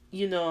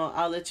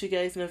let you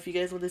guys know if you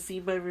guys want to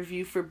see my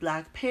review for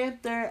Black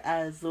Panther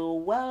as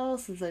well,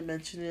 since I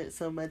mentioned it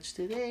so much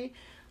today.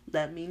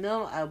 Let me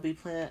know. I'll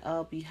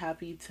be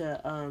happy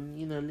to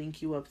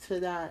link you up to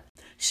that.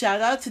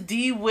 Shout out to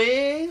D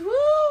Wade.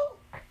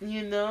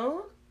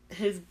 Woo!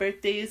 His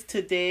birthday is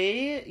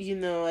today.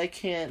 I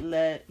can't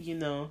let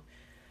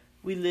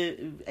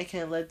I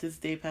can't let this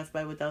day pass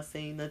by without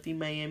saying nothing.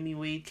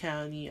 Miami-Wade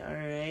County,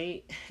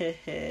 alright?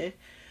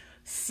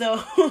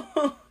 So,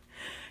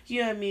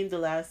 The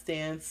Last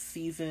Dance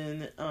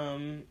season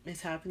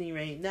is happening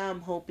right now. I'm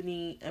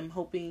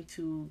hoping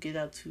to get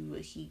out to a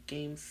Heat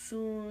game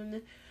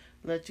soon.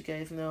 Let you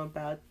guys know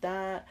about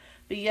that.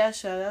 But yeah,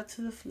 shout out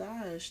to the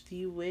Flash,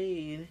 D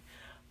Wade.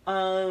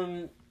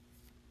 Thank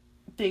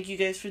you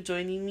guys for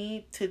joining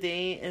me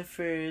today and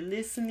for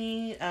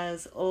listening.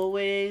 As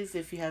always,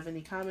 if you have any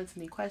comments,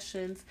 any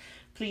questions,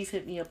 please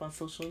hit me up on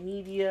social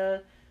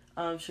media.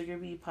 Sugar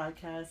Bee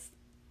Podcast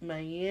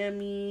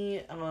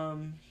Miami,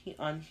 on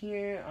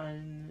here,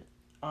 on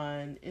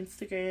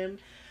Instagram,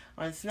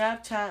 on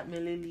Snapchat,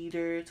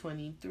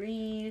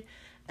 Milliliter23.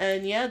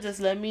 And yeah, just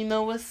let me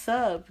know what's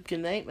up.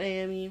 Good night,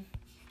 Miami.